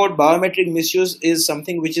question about biometric misuse is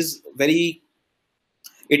something which is it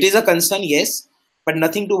is a concern, yes, but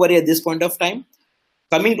nothing to worry at this point of time.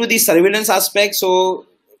 Coming to the surveillance aspect, so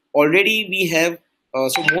already we have,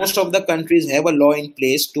 so most of the countries have a law in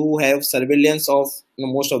place to have surveillance of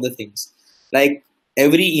most of the things. Like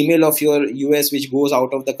every email of your US which goes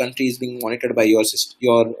out of the country is being monitored by your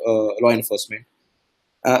law enforcement.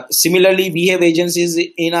 Similarly, we have agencies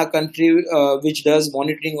in our country which does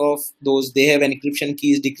monitoring of those. They have encryption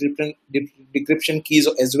keys, decryption keys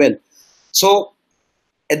as well. So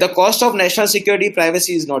at the cost of national security,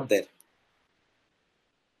 privacy is not there.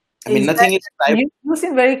 I mean, nothing is private. You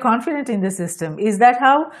seem very confident in the system. Is that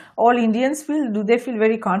how all Indians feel? Do they feel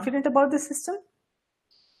very confident about the system?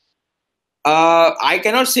 I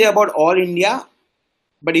cannot say about all India,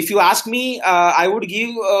 but if you ask me, I would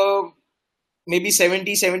give maybe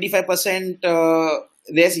 70-75%.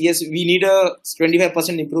 Yes, we need a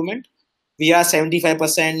 25% improvement. We are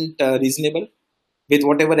 75% reasonable with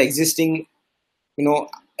whatever existing,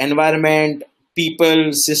 environment,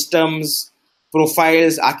 people, systems,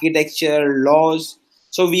 profiles, architecture, laws.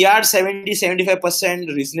 So we are 70-75%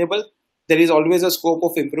 reasonable. There is always a scope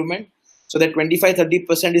of improvement. So that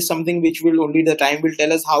 25-30% is something which will only the time will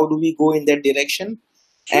tell us how do we go in that direction.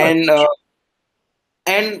 Sure.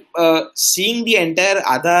 And seeing the entire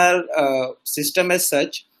Aadhaar system as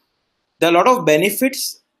such, there are a lot of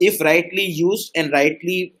benefits if rightly used and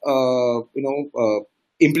rightly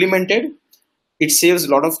implemented. It saves a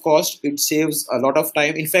lot of cost. It saves a lot of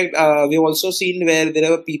time. In fact, we've also seen where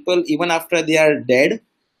there are people, even after they are dead,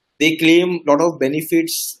 they claim a lot of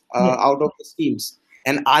benefits out of the schemes.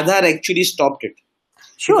 And Aadhaar actually stopped it.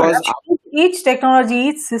 Sure. Each technology,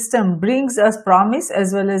 each system brings us promise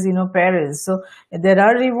as well as, perils. So there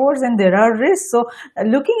are rewards and there are risks. So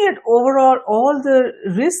looking at overall all the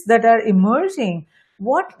risks that are emerging,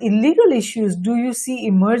 what illegal issues do you see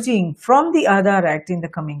emerging from the Aadhaar Act in the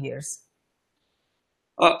coming years?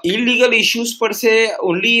 Illegal issues per se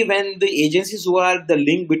only when the agencies who are the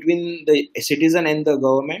link between the citizen and the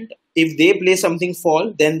government, if they play something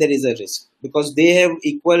false, then there is a risk because they have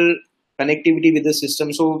equal connectivity with the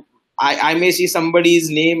system. So I may see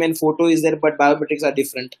somebody's name and photo is there, but biometrics are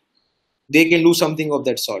different. they can do something of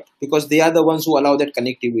that sort, because they are the ones who allow that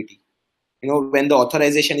connectivity, when the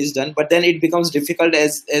authorization is done. But then it becomes difficult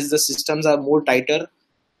as the systems are more tighter.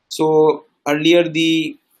 So earlier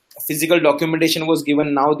the physical documentation was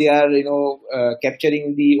given, now they are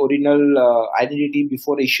capturing the original identity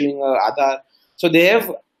before issuing Aadhaar. So they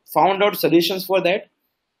have found out solutions for that.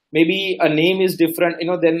 Maybe a name is different,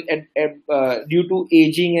 then due to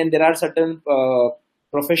aging, and there are certain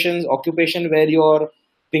professions, occupation where your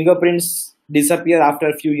fingerprints disappear after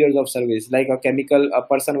a few years of service, like a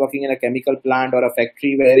person working in a chemical plant or a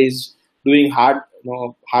factory where he's doing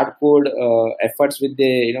hardcore efforts with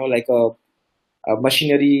the like a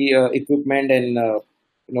machinery equipment and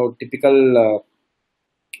typical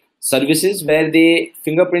services where the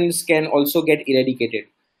fingerprints can also get eradicated.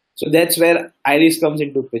 So that's where iris comes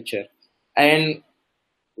into picture. And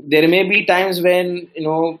there may be times when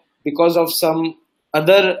because of some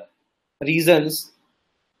other reasons,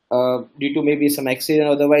 due to maybe some accident,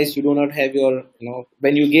 otherwise you do not have your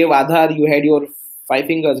when you gave Aadhaar you had your 5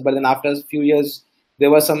 fingers, but then after a few years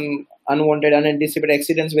there were some unwanted, unanticipated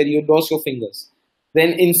accidents where you lost your fingers.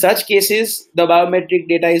 Then in such cases the biometric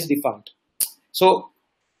data is defunct. So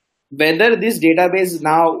whether this database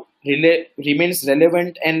now remains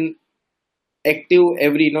relevant and active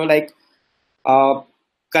every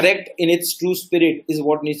correct in its true spirit is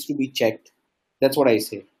what needs to be checked. That's what I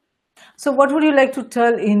say. So what would you like to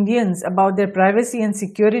tell Indians about their privacy and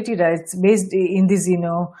security rights based in this,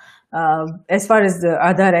 as far as the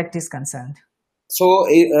Aadhaar Act is concerned? So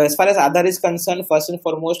as far as Aadhaar is concerned, first and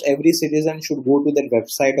foremost, every citizen should go to the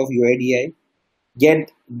website of UIDAI,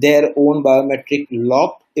 get their own biometric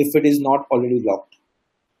locked if it is not already locked.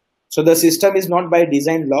 So the system is not by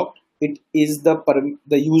design locked. It is the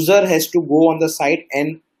user has to go on the site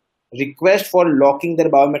and request for locking their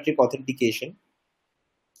biometric authentication.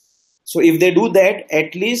 So if they do that,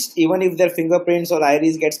 at least even if their fingerprints or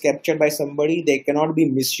iris gets captured by somebody, they cannot be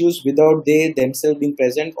misused without they themselves being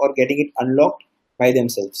present or getting it unlocked by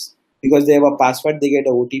themselves. Because they have a password, they get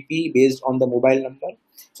a OTP based on the mobile number.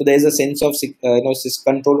 So there is a sense of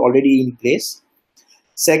control already in place.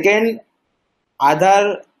 Second,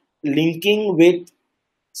 Aadhaar linking with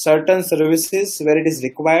certain services where it is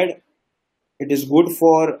required, it is good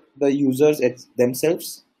for the users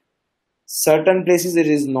themselves. Certain places it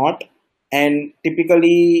is not, and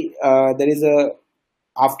typically there is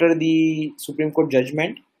after the Supreme Court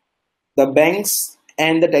judgment, the banks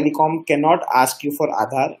and the telecom cannot ask you for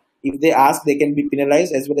Aadhaar. If they ask, they can be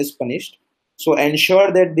penalized as well as punished. So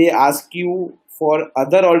ensure that they ask you for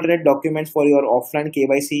other alternate documents for your offline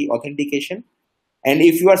KYC authentication. And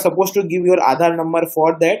if you are supposed to give your Aadhaar number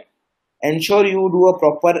for that, ensure you do a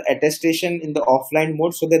proper attestation in the offline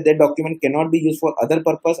mode so that document cannot be used for other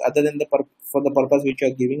purpose other than for the purpose which you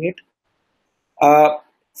are giving it.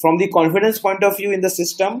 From the confidence point of view in the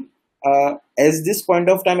system, as this point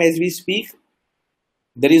of time as we speak,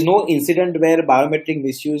 there is no incident where biometric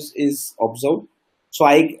misuse is observed. So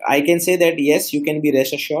I can say that yes, you can be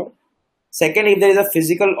rest assured. Second, if there is a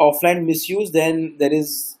physical offline misuse, then there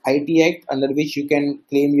is IT Act under which you can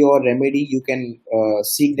claim your remedy. You can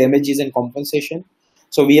seek damages and compensation.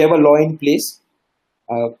 So we have a law in place.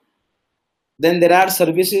 Then there are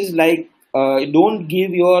services like don't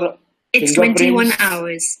give your it's 21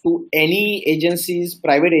 hours to any agencies,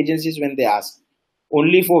 private agencies when they ask.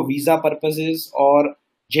 Only for visa purposes or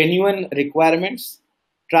genuine requirements.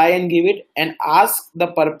 Try and give it and ask the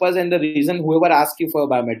purpose and the reason whoever asks you for a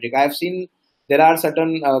biometric. I have seen there are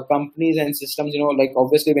certain companies and systems, like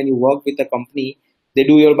obviously when you work with a company, they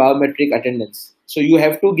do your biometric attendance. So you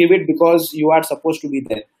have to give it because you are supposed to be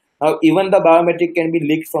there. Now, even the biometric can be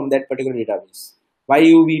leaked from that particular database. Why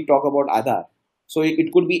we talk about Aadhaar? So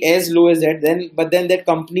it could be as low as that, but then that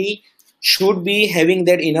company should be having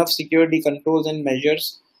that enough security controls and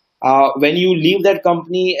measures. When you leave that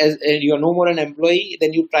company as you're no more an employee,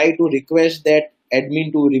 then you try to request that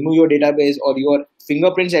admin to remove your database or your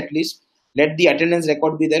fingerprints at least. Let the attendance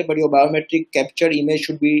record be there, but your biometric captured image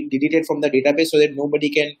should be deleted from the database so that nobody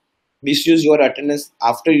can misuse your attendance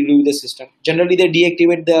after you leave the system. Generally, they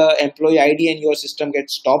deactivate the employee ID and your system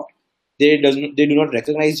gets stopped. They do not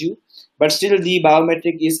recognize you, but still the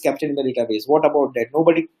biometric is captured in the database. What about that?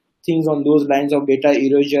 Nobody thinks on those lines of data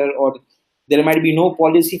erasure, or there might be no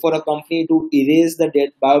policy for a company to erase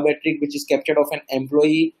the biometric which is captured of an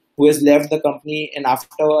employee who has left the company, and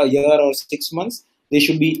after a year or 6 months, they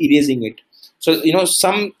should be erasing it. So,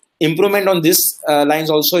 some improvement on this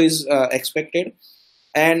lines also is expected.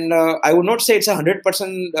 And I would not say it's a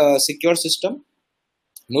 100% secure system.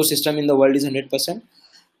 No system in the world is 100%.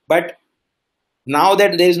 But now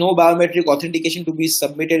that there is no biometric authentication to be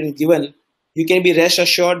submitted and given, you can be rest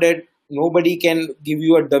assured that nobody can give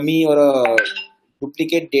you a dummy or a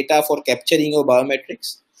duplicate data for capturing your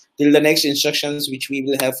biometrics till the next instructions which we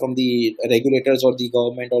will have from the regulators or the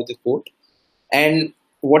government or the court. And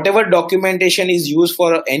whatever documentation is used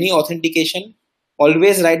for any authentication,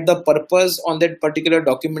 always write the purpose on that particular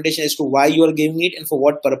documentation as to why you are giving it and for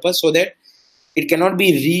what purpose, so that it cannot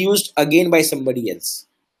be reused again by somebody else.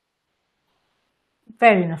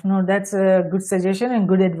 Fair enough. No, that's a good suggestion and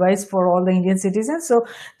good advice for all the Indian citizens. So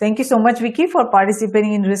thank you so much, Vicky, for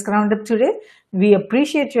participating in Risk Roundup today. We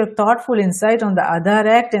appreciate your thoughtful insight on the Aadhaar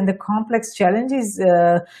Act and the complex challenges,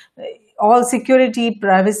 all security,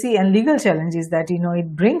 privacy, and legal challenges that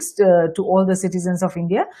it brings to all the citizens of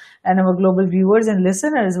India. And our global viewers and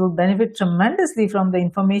listeners will benefit tremendously from the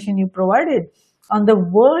information you provided on the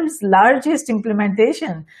world's largest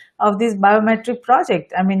implementation of this biometric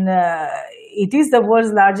project. I mean, it is the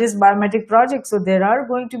world's largest biometric project, so there are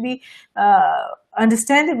going to be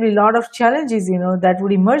understandably a lot of challenges, that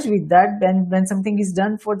would emerge with that when something is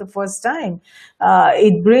done for the first time.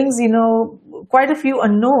 It brings, quite a few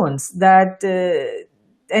unknowns that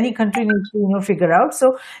any country needs to, figure out.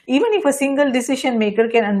 So even if a single decision maker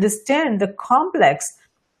can understand the complex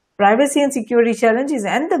privacy and security challenges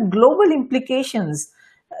and the global implications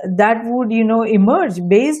that would emerge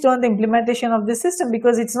based on the implementation of this system,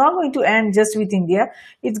 because it's not going to end just with India.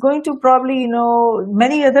 It's going to probably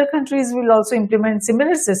many other countries will also implement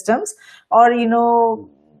similar systems, or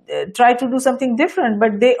try to do something different,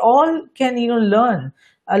 but they all can learn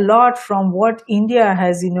a lot from what India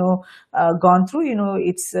has gone through.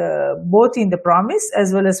 It's both in the promise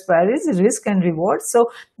as well as priorities, risk and reward. So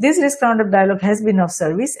this Risk Roundup dialogue has been of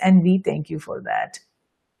service, and we thank you for that.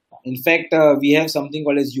 In fact, we have something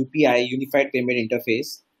called as UPI, Unified Payment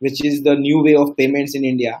Interface, which is the new way of payments in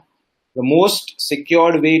India, the most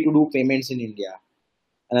secured way to do payments in India,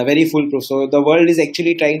 and a very foolproof. So the world is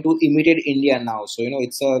actually trying to imitate India now. So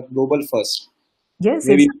it's a global first. Yes,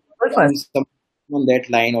 maybe it's global first. On that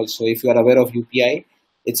line also, if you are aware of UPI,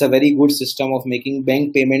 it's a very good system of making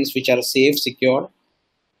bank payments which are safe, secure.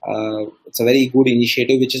 It's a very good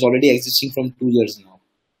initiative which is already existing from 2 years now.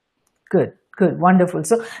 Good. Wonderful.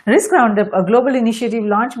 So Risk Roundup, a global initiative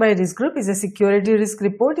launched by Risk Group, is a security risk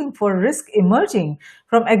reporting for risk emerging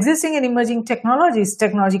from existing and emerging technologies,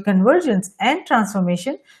 technology convergence and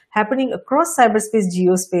transformation happening across cyberspace,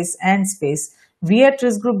 geospace and space. We at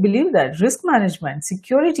Risk Group believe that risk management,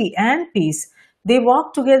 security and peace, they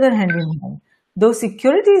walk together hand in hand. Though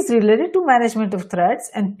security is related to management of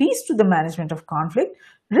threats and peace to the management of conflict,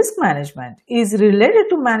 risk management is related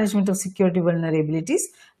to management of security vulnerabilities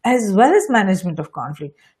as well as management of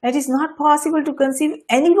conflict. It is not possible to conceive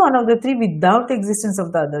any one of the three without the existence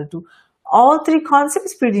of the other two. All three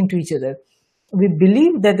concepts feed into each other. We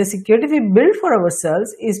believe that the security we build for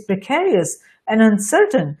ourselves is precarious and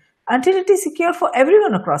uncertain until it is secure for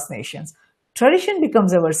everyone across nations. Tradition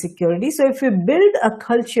becomes our security. So if we build a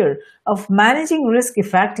culture of managing risk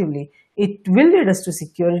effectively, it will lead us to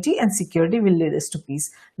security, and security will lead us to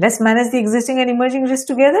peace. Let's manage the existing and emerging risks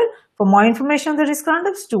together. For more information on the Risk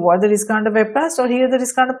Roundups, to watch the Risk Roundup webcast or hear the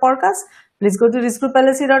Risk Roundup podcast, please go to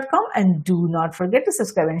riskgroupllc.com and do not forget to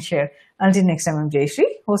subscribe and share. Until next time, I'm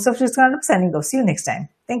Jayashree, host of Risk Roundup, signing off. See you next time.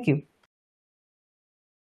 Thank you.